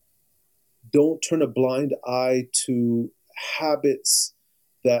 um, don't turn a blind eye to habits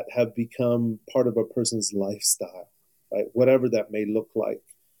that have become part of a person's lifestyle, right? Whatever that may look like.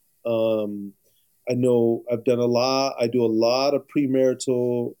 Um, I know I've done a lot. I do a lot of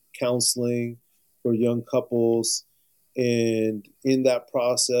premarital counseling for young couples, and in that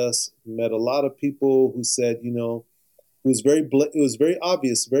process, met a lot of people who said, it was very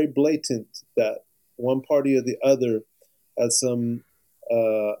obvious, very blatant that one party or the other had some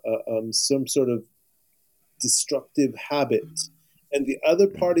sort of destructive habit, and the other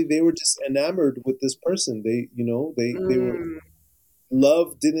party, they were just enamored with this person. They were, Mm,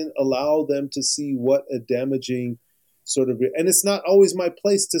 love didn't allow them to see what a damaging sort of, and it's not always my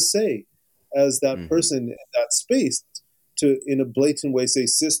place to say, as that person in that space, to in a blatant way say,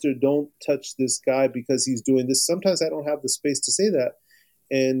 sister, don't touch this guy because he's doing this. Sometimes I don't have the space to say that,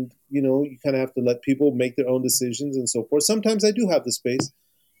 and you kind of have to let people make their own decisions and so forth. Sometimes I do have the space,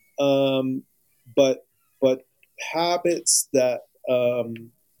 um, but but habits that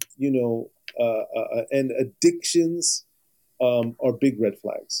and addictions are big red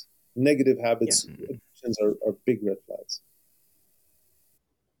flags. Negative yeah. habits, addictions are big red flags.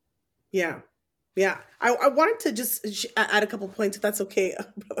 Yeah. Yeah. I wanted to just add a couple points, if that's okay,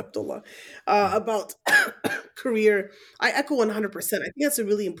 Brother Abdullah, about career. I echo 100%. I think that's a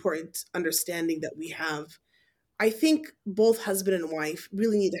really important understanding that we have. I think both husband and wife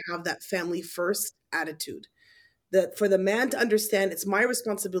really need to have that family first attitude, that for the man to understand it's my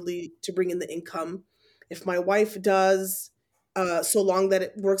responsibility to bring in the income. If my wife does, so long that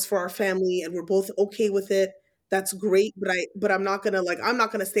it works for our family and we're both okay with it, that's great. But I'm not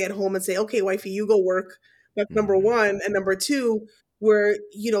gonna stay at home and say, okay, wifey, you go work. That's number one. And number two, where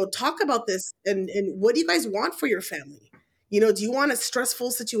talk about this, and what do you guys want for your family? Do you want a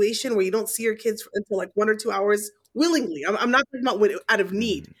stressful situation where you don't see your kids until like 1 or 2 hours willingly? I'm not talking about out of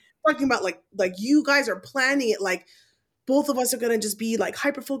need. I'm talking about like you guys are planning it, like both of us are gonna just be like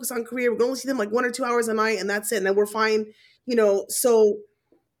hyper focused on career. We're gonna only see them like 1 or 2 hours a night, and that's it. And then we're fine. So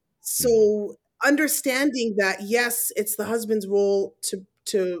understanding that yes, it's the husband's role to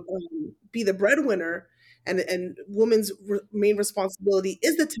be the breadwinner, and woman's main responsibility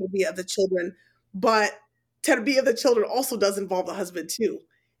is the tarbiyah of the children, but tarbiyah of the children also does involve the husband too,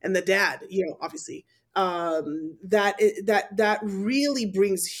 and the dad. Obviously, that really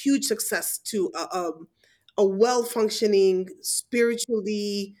brings huge success to a well functioning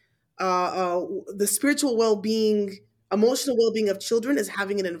spiritually, the spiritual well being, emotional well being of children is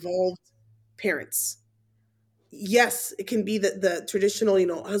having an involved parents. Yes, it can be that the traditional,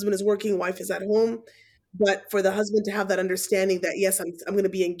 husband is working, wife is at home, but for the husband to have that understanding that yes, I'm going to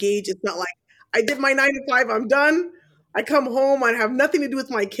be engaged. It's not like I did my 9 to 5, I'm done. I come home, I have nothing to do with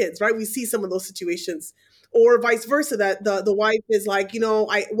my kids, right? We see some of those situations, or vice versa. That the wife is like,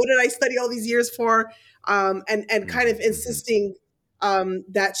 I what did I study all these years for, and kind of insisting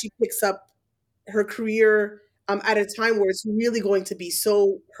that she picks up her career at a time where it's really going to be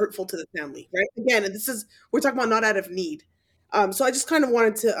so hurtful to the family, right? Again, and we're talking about not out of need. So I just kind of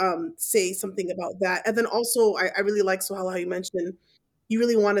wanted to say something about that. And then also, I really like, Sohala, how you mentioned you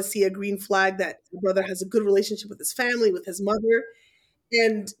really want to see a green flag that your brother has a good relationship with his family, with his mother.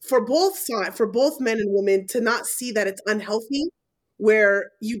 And for both sides, for both men and women, to not see that it's unhealthy,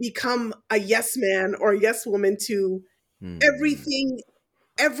 where you become a yes man or a yes woman to everything,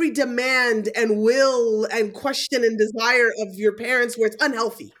 every demand and will and question and desire of your parents, where it's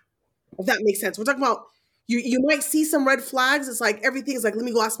unhealthy, if that makes sense. We're talking about, you might see some red flags. It's like everything is like, let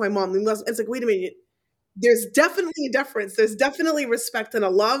me go ask my mom. Let me go ask, it's like, wait a minute. There's definitely a difference. There's definitely respect and a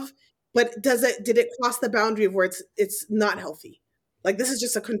love, but did it cross the boundary of where it's not healthy? Like this is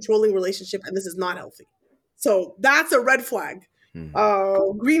just a controlling relationship and this is not healthy. So that's a red flag.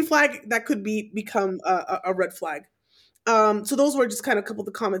 Green flag that could become a red flag. So those were just kind of a couple of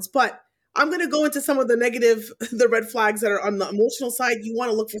the comments, but I'm going to go into some of the negative, the red flags that are on the emotional side. You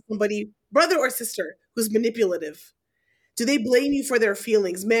want to look for somebody, brother or sister, who's manipulative. Do they blame you for their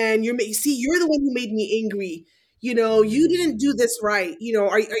feelings? Man, you're the one who made me angry. You didn't do this right.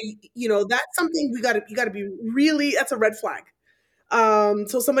 That's something you got to be really. That's a red flag.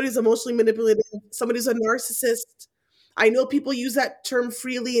 So somebody who's emotionally manipulative, somebody who's a narcissist. I know people use that term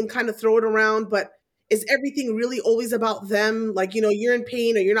freely and kind of throw it around, but is everything really always about them? Like, you're in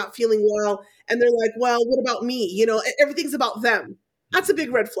pain or you're not feeling well, and they're like, well, what about me? Everything's about them. That's a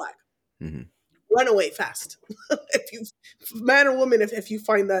big red flag. Mm-hmm. Run away fast. If you, man or woman, if you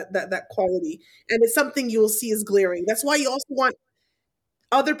find that quality, and it's something you will see is glaring. That's why you also want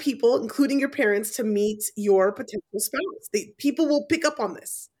other people, including your parents, to meet your potential spouse. People will pick up on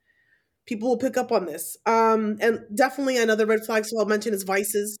this. People will pick up on this. And definitely another red flag, so I'll mention, is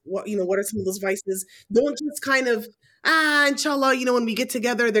vices. What are some of those vices? Don't just kind of, inshallah, when we get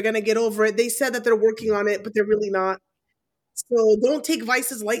together, they're going to get over it. They said that they're working on it, but they're really not. So don't take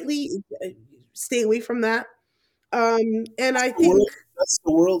vices lightly. Stay away from that. And I think, That's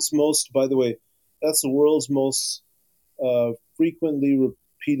the world's most, by the way, that's the world's most frequently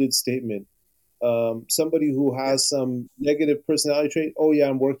repeated statement. Somebody who has some negative personality trait, oh yeah,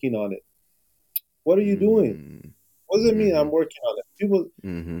 I'm working on it. What are you doing? What does it mean? I'm working on it. People,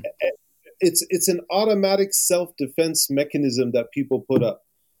 it's an automatic self-defense mechanism that people put up.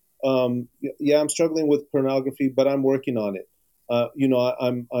 Yeah, I'm struggling with pornography, but I'm working on it. I'm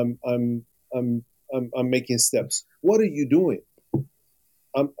making steps. What are you doing?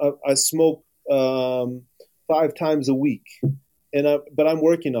 I smoke 5 times a week, but I'm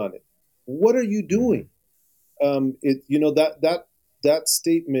working on it. What are you doing? That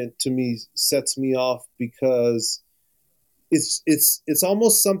statement to me sets me off, because it's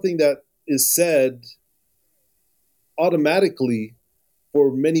almost something that is said automatically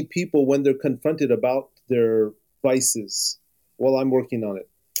for many people when they're confronted about their vices. Well, I'm working on it.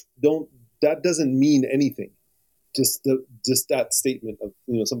 That doesn't mean anything. Just that statement of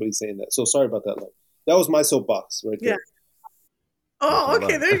somebody saying that. So sorry about that. That was my soapbox right there. Oh,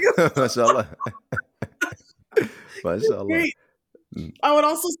 okay, there you go. Mashallah. Mashallah. Great. I would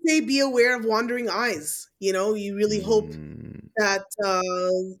also say be aware of wandering eyes. You really hope that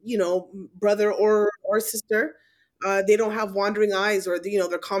brother or sister, they don't have wandering eyes, or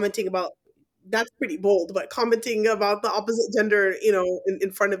they're commenting about. That's pretty bold, but commenting about the opposite gender,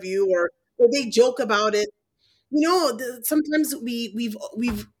 in front of you, or they joke about it. Sometimes we've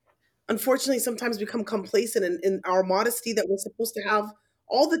unfortunately sometimes become complacent in our modesty that we're supposed to have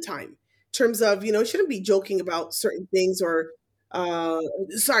all the time. In terms of, shouldn't be joking about certain things, or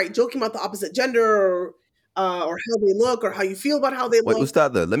joking about the opposite gender, or how they look, or how you feel about how they Wait, look.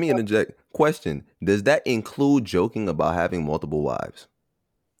 Ustada, let me interject. Question: does that include joking about having multiple wives?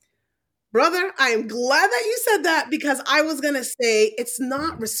 Brother, I am glad that you said that, because I was going to say it's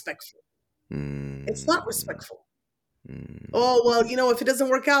not respectful. It's not respectful. Oh, well, if it doesn't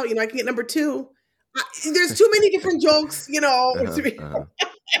work out, I can get number 2. There's too many different jokes, It's,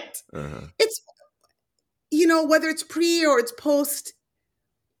 whether it's pre or it's post,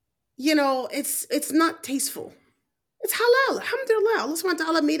 it's not tasteful. It's halal. Alhamdulillah. Allah subhanahu wa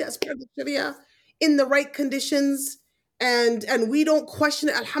ta'ala made it as part of the Sharia in the right conditions. And we don't question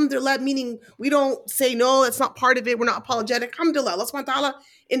it, alhamdulillah, meaning we don't say, no, that's not part of it. We're not apologetic. Alhamdulillah. Allah subhanahu wa ta'ala,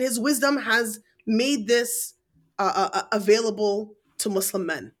 in his wisdom, has made this available to Muslim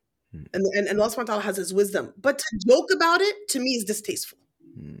men. And Allah subhanahu wa ta'ala has his wisdom. But to joke about it, to me, is distasteful.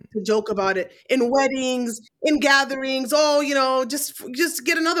 To joke about it in weddings, in gatherings, just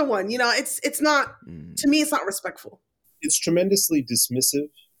get another one. It's not, to me, it's not respectful. It's tremendously dismissive.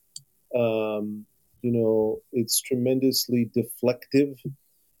 It's tremendously deflective.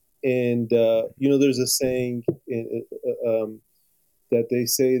 And, there's a saying that they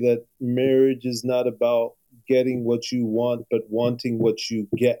say that marriage is not about getting what you want, but wanting what you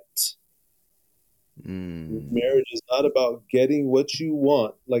get. Marriage is not about getting what you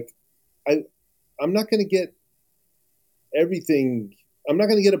want. Like, I'm not going to get everything. I'm not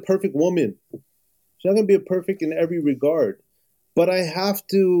going to get a perfect woman. She's not going to be perfect in every regard. But I have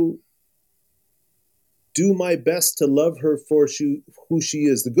to do my best to love her for who she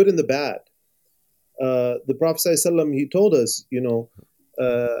is, the good and the bad. The Prophet ﷺ, he told us,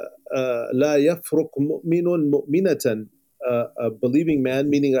 لا يفرق مؤمن مؤمنة. A believing man,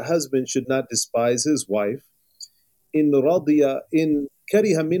 meaning a husband, should not despise his wife. إن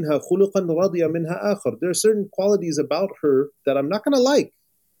كره منها خلقا رضي منها آخر. There are certain qualities about her that I'm not going to like,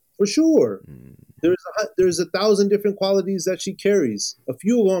 for sure. There's 1,000 different qualities that she carries. A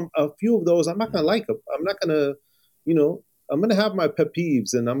few of those I'm not going to like. I'm not going to, I'm going to have my pet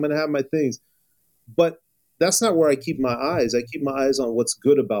peeves and I'm going to have my things. But that's not where I keep my eyes. I keep my eyes on what's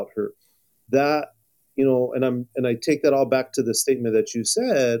good about her. That, and I take that all back to the statement that you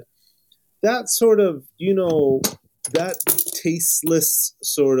said. That sort of, that tasteless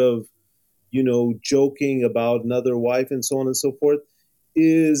sort of joking about another wife and so on and so forth,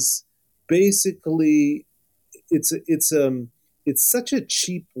 is basically it's such a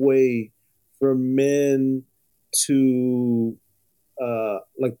cheap way for men to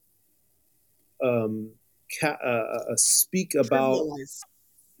like um, speak about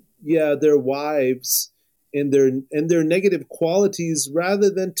Trivialize. their wives and their negative qualities, rather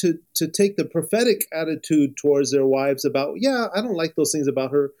than to take the prophetic attitude towards their wives about, I don't like those things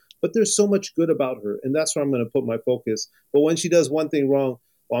about her, but there's so much good about her, and that's where I'm going to put my focus. But when she does one thing wrong,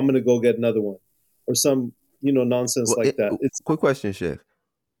 well, I'm going to go get another one, or some nonsense Well, like that. It's quick question, Chef.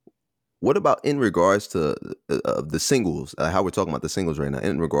 What about in regards to the singles? How we're talking about the singles right now.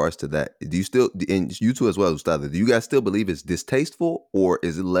 In regards to that, do you still, and you two as well, Ustad, do you guys still believe it's distasteful, or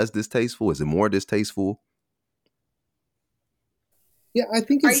is it less distasteful? Is it more distasteful? Yeah, I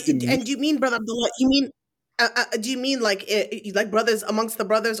think Are it's you, demeaning. and do you mean, brother Abdullah? You mean, do you mean like brothers amongst the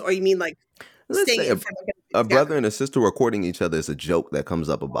brothers, or you mean like Let's staying say in front of a a brother gathering? and a sister were courting each other. Is a joke that comes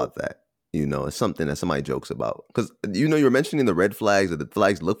up about that. It's something that somebody jokes about. Because, you're mentioning the red flags or the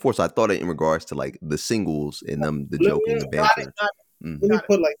flags to look for. So I thought it in regards to like the singles and them, the Let, joking, the Got it. banter. Got Mm-hmm. it. let me Got it.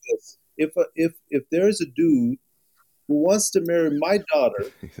 put it like this: if there's a dude who wants to marry my daughter,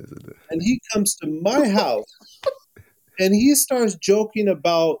 and he comes to my house and he starts joking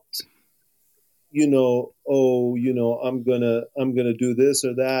about, I'm gonna do this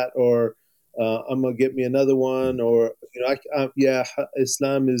or that, or I'm gonna get me another one, or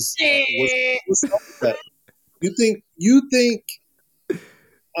Islam is what's up with that? You think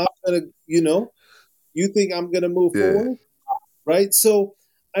I'm gonna you think I'm gonna move Yeah. forward, right? So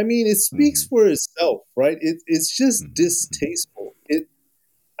I mean, it speaks Mm-hmm. for itself, right? It's just Mm-hmm. distasteful.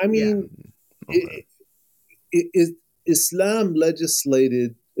 I Yeah. mean, Okay. it, it, Islam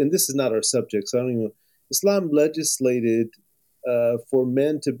legislated, and this is not our subject, so I don't even. Islam legislated for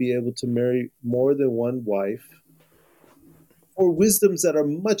men to be able to marry more than one wife for wisdoms that are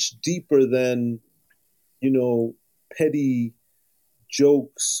much deeper than petty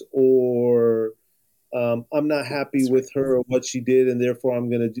jokes, or I'm not happy That's right. with her or what she did, and therefore I'm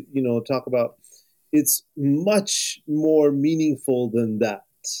going to talk about. It's much more meaningful than that,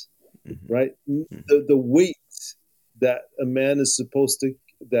 Mm-hmm. right? Mm-hmm. The weight that a man is supposed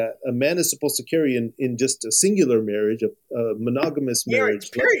to carry in just a singular marriage, a monogamous Marriage.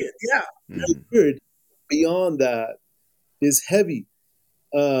 marriage, Period. Yeah. Mm-hmm. period. Beyond that is heavy.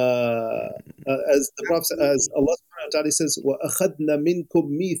 As the Prophet, as Absolutely. Allah Subhanahu wa Taala says, وَأَخَذْنَا مِنْكُمْ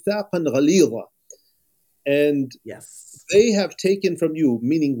مِيثَاقًا غَلِيظًا, and Yes. they have taken from you,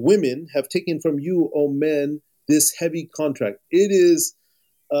 meaning women have taken from you, O men, this heavy contract. It's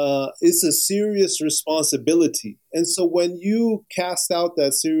a serious responsibility. And so when you cast out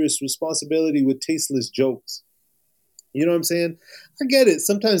that serious responsibility with tasteless jokes, you know what I'm saying? I get it.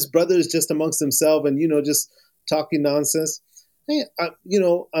 Sometimes brothers just amongst themselves and, just talking nonsense. Hey,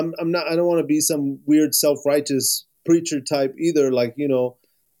 I'm not, I don't want to be some weird self-righteous preacher type either. Like,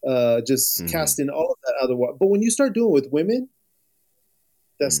 just Mm-hmm. casting all of that other. But when you start doing it with women,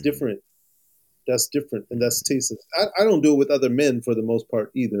 that's Mm-hmm. different. That's different, and that's tasteless. I don't do it with other men for the most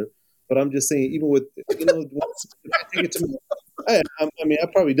part either. But I'm just saying, even with if I take it to me, I mean,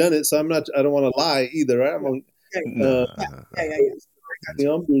 I've probably done it, so I'm not. I don't want to lie either. Right? Yeah. Yeah. Uh, Yeah. Nah. Yeah. Yeah. Yeah. Got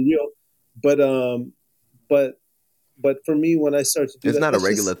you. I'm being real, but but for me, when I start to do It's that, not a that's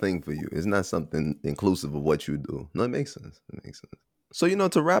regular just thing for you. It's not something inclusive of what you do. No, it makes sense. It makes sense. So,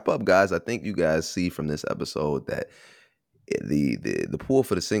 to wrap up, guys, I think you guys see from this episode that the pool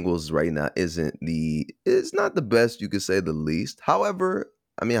for the singles right now it's not the best, you could say the least. However,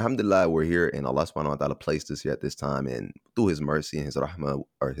 I mean, alhamdulillah, we're here, and Allah subhanahu wa ta'ala placed us here at this time, and through his mercy and his rahmah,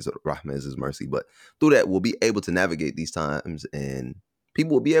 or his rahmah is his mercy, but through that we'll be able to navigate these times, and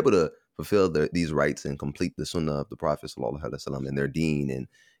people will be able to fulfill these rights and complete the sunnah of the Prophet sallallahu alaihi wasallam and their deen, and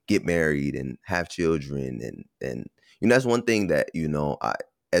get married and have children, and that's one thing that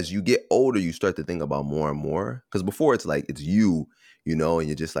as you get older, you start to think about more and more. Because before it's like it's you, and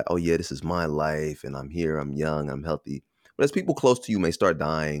you're just like, oh yeah, this is my life, and I'm here, I'm young, I'm healthy. But as people close to you may start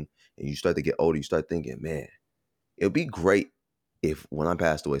dying, and you start to get older, you start thinking, man, it would be great if when I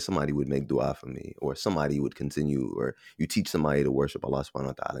passed away, somebody would make dua for me, or somebody would continue, or you teach somebody to worship Allah subhanahu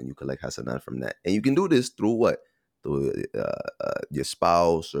wa ta'ala, and you collect hasanat from that. And you can do this through what? Through your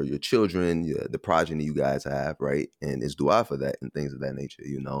spouse or your children, the progeny you guys have, right? And it's dua for that and things of that nature.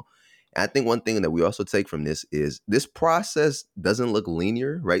 And I think one thing that we also take from this is this process doesn't look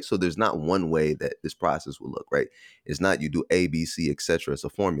linear, right? So there's not one way that this process will look, right? It's not you do A, B, C, etc. It's a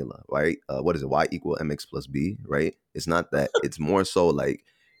formula, right? What is it? Y equal mx plus b, right? It's not that. It's more so like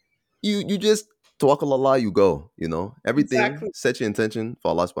you just Tawakkal Allah, you go. You know, everything, Exactly. set your intention for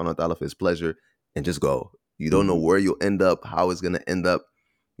Allah subhanahu wa ta'ala for his pleasure and just go. You don't know where you'll end up, how it's gonna end up.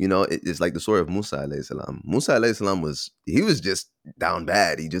 You know, it's like the story of Musa alayhi salam. Musa alayhi salam was just down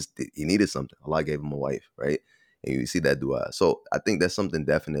bad. He needed something. Allah gave him a wife, right? And you see that dua. So I think that's something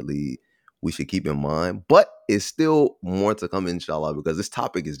definitely we should keep in mind. But it's still more to come, inshallah, because this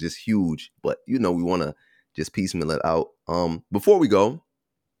topic is just huge. But you know, we wanna just piecemeal it out. Before we go,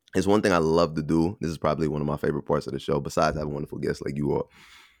 it's one thing I love to do. This is probably one of my favorite parts of the show, besides having wonderful guests like you are.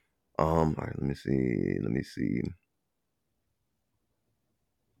 All right, let me see. Let me see.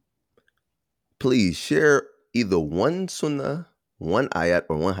 Please share either one sunnah, one ayat,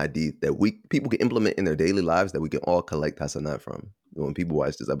 or one hadith that people can implement in their daily lives that we can all collect hasanat from. When people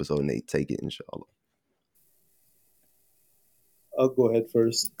watch this episode and they take it, inshallah. I'll go ahead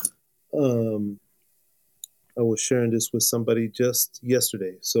first. Um, I was sharing this with somebody just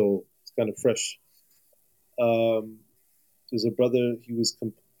yesterday, so it's kind of fresh. Um, there's a brother. He was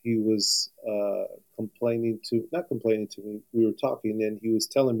complaining to not complaining to me. We were talking, and he was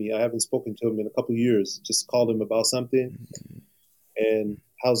telling me I haven't spoken to him in a couple of years. Just called him about something, and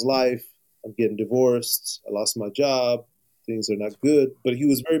how's life? I'm getting divorced. I lost my job. Things are not good. But he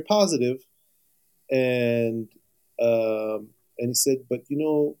was very positive, and and he said, but you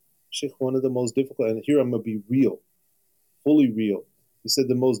know, Sheikh, one of the most difficult, and here I'm gonna be real, fully real. He said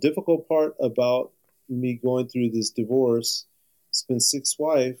the most difficult part about me going through this divorce, it's been 6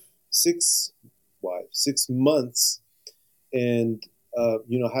 months, and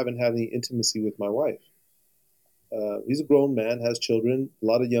haven't had any intimacy with my wife. He's a grown man, has children, a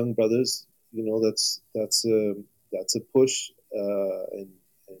lot of young brothers. You know, that's a push, and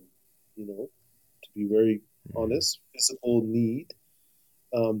to be very honest, physical need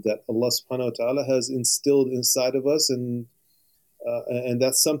that Allah Subhanahu wa Taala has instilled inside of us, and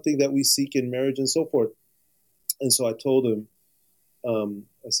that's something that we seek in marriage and so forth. And so I told him,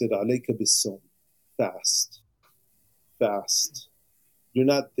 I said, "Alayka bis-sawm, fast, fast. You're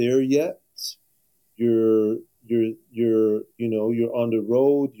not there yet. You're on the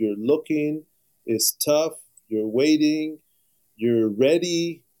road. You're looking. It's tough. You're waiting. You're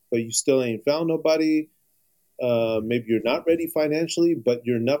ready, but you still ain't found nobody. Maybe you're not ready financially, but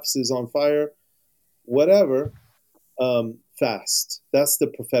your nafs is on fire. Whatever. Fast. That's the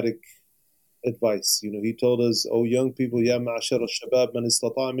prophetic advice. You know, he told us, "Oh, young people, ya ma'ashar al-shabab, man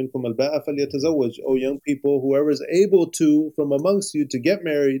istata'a minkum al-ba'a falyatazawwaj." Oh, young people, whoever is able to from amongst you to get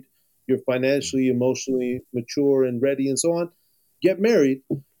married, you're financially, emotionally mature and ready, and so on. Get married,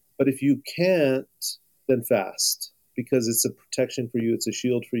 but if you can't, then fast, because it's a protection for you. It's a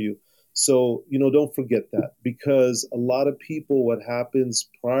shield for you. So, don't forget that, because a lot of people, what happens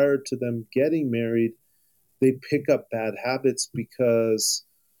prior to them getting married, they pick up bad habits because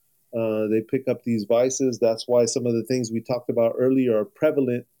they pick up these vices. That's why some of the things we talked about earlier are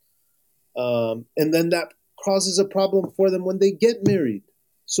prevalent. And then that causes a problem for them when they get married.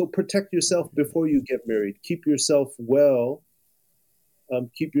 So protect yourself before you get married. Keep yourself well.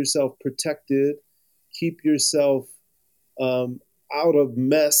 Keep yourself protected. Keep yourself out of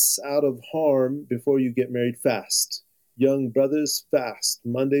mess, out of harm before you get married. Fast. Young brothers, fast.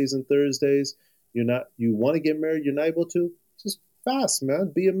 Mondays and Thursdays. You want to get married, you're not able to, just fast,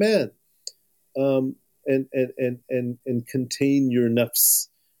 man. Be a man. And contain your nafs,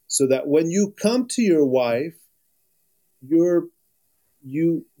 so that when you come to your wife, your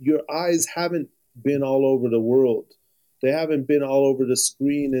eyes haven't been all over the world. They haven't been all over the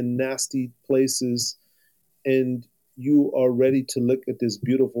screen in nasty places, and you are ready to look at this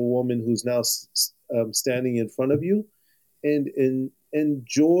beautiful woman who's now standing in front of you, and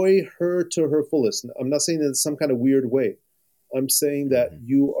enjoy her to her fullest. I'm not saying that in some kind of weird way. I'm saying that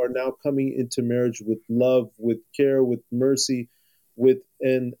you are now coming into marriage with love, with care, with mercy, with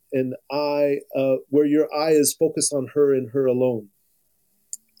an eye where your eye is focused on her and her alone.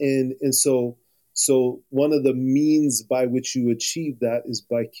 And so one of the means by which you achieve that is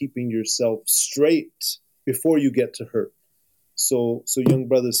by keeping yourself straight before you get to her. So young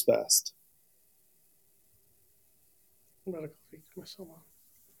brothers, fast.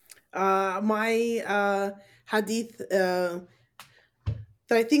 My hadith that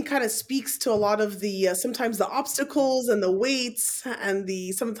I think kind of speaks to a lot of the sometimes the obstacles and the weights and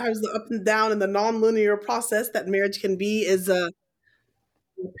the sometimes the up and down and the non-linear process that marriage can be is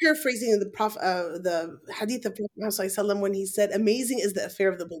paraphrasing the hadith of Prophet Muhammad Sallallahu Alaihi Wasallam when he said, "Amazing is the affair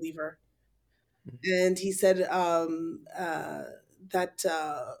of the believer," and he said that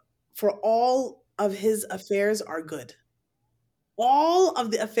for all of his affairs are good. All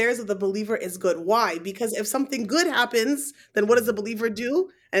of the affairs of the believer is good. Why? Because if something good happens, then what does the believer do?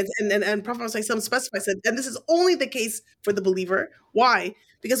 And Prophet ﷺ specifies it, and this is only the case for the believer. Why?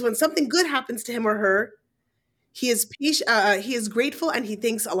 Because when something good happens to him or her, he is grateful and he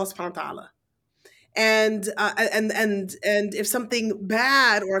thanks Allah subhanahu wa ta'ala. And if something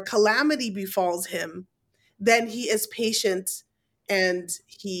bad or a calamity befalls him, then he is patient and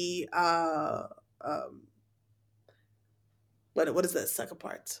he what is the second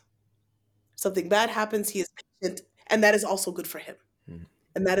part? Something bad happens, he is patient, and that is also good for him.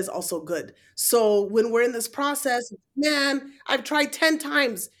 And that is also good. So when we're in this process, man, I've tried 10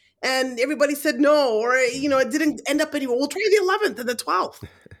 times and everybody said no, or it didn't end up anywhere. We'll try the 11th and the 12th.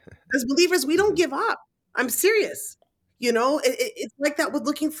 As believers, we don't give up. I'm serious. It's like that with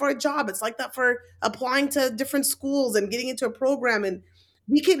looking for a job. It's like that for applying to different schools and getting into a program. And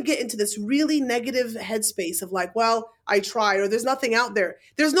we can get into this really negative headspace of like, well, I tried, or there's nothing out there.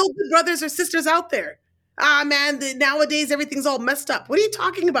 There's no good brothers or sisters out there. Ah, man, nowadays everything's all messed up. What are you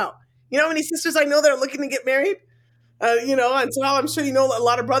talking about? You know how many sisters I know that are looking to get married? And so I'm sure you know a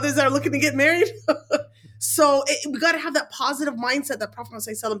lot of brothers that are looking to get married. So we got to have that positive mindset that Prophet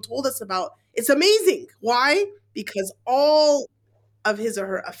ﷺ told us about. It's amazing. Why? Because all of his or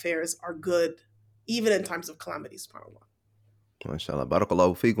her affairs are good, even in times of calamity, subhanAllah. MashaAllah.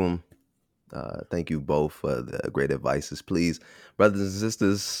 Barakallahu feekum. Thank you both for the great advices. Please, brothers and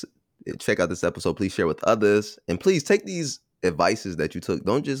sisters, check out this episode. Please share with others. And please take these advices that you took.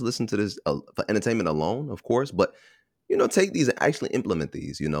 Don't just listen to this for entertainment alone, of course, but, take these and actually implement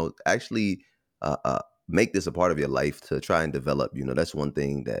these, actually make this a part of your life to try and develop. That's one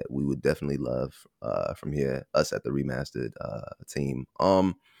thing that we would definitely love from here, us at the ReMAStered team.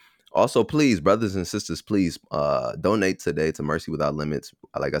 Also, please, brothers and sisters, please donate today to Mercy Without Limits.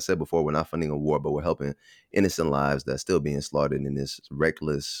 Like I said before, we're not funding a war, but we're helping innocent lives that's still being slaughtered in this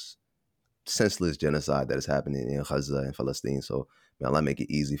reckless, senseless genocide that is happening in Gaza and Palestine. So may Allah make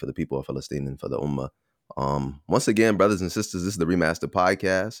it easy for the people of Palestine and for the Ummah. Once again, brothers and sisters, this is the ReMAStered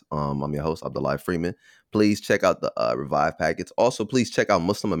podcast. I'm your host, Abdullah Freeman. Please check out the Revive packets. Also, please check out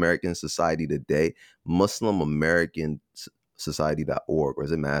Muslim American Society today, Muslim American Society.org, or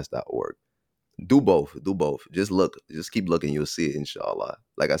is it mass.org? Do both. Just keep looking. You'll see it, inshallah.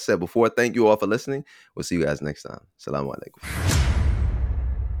 Like I said before, thank you all for listening. We'll see you guys next time. Assalamu alaikum.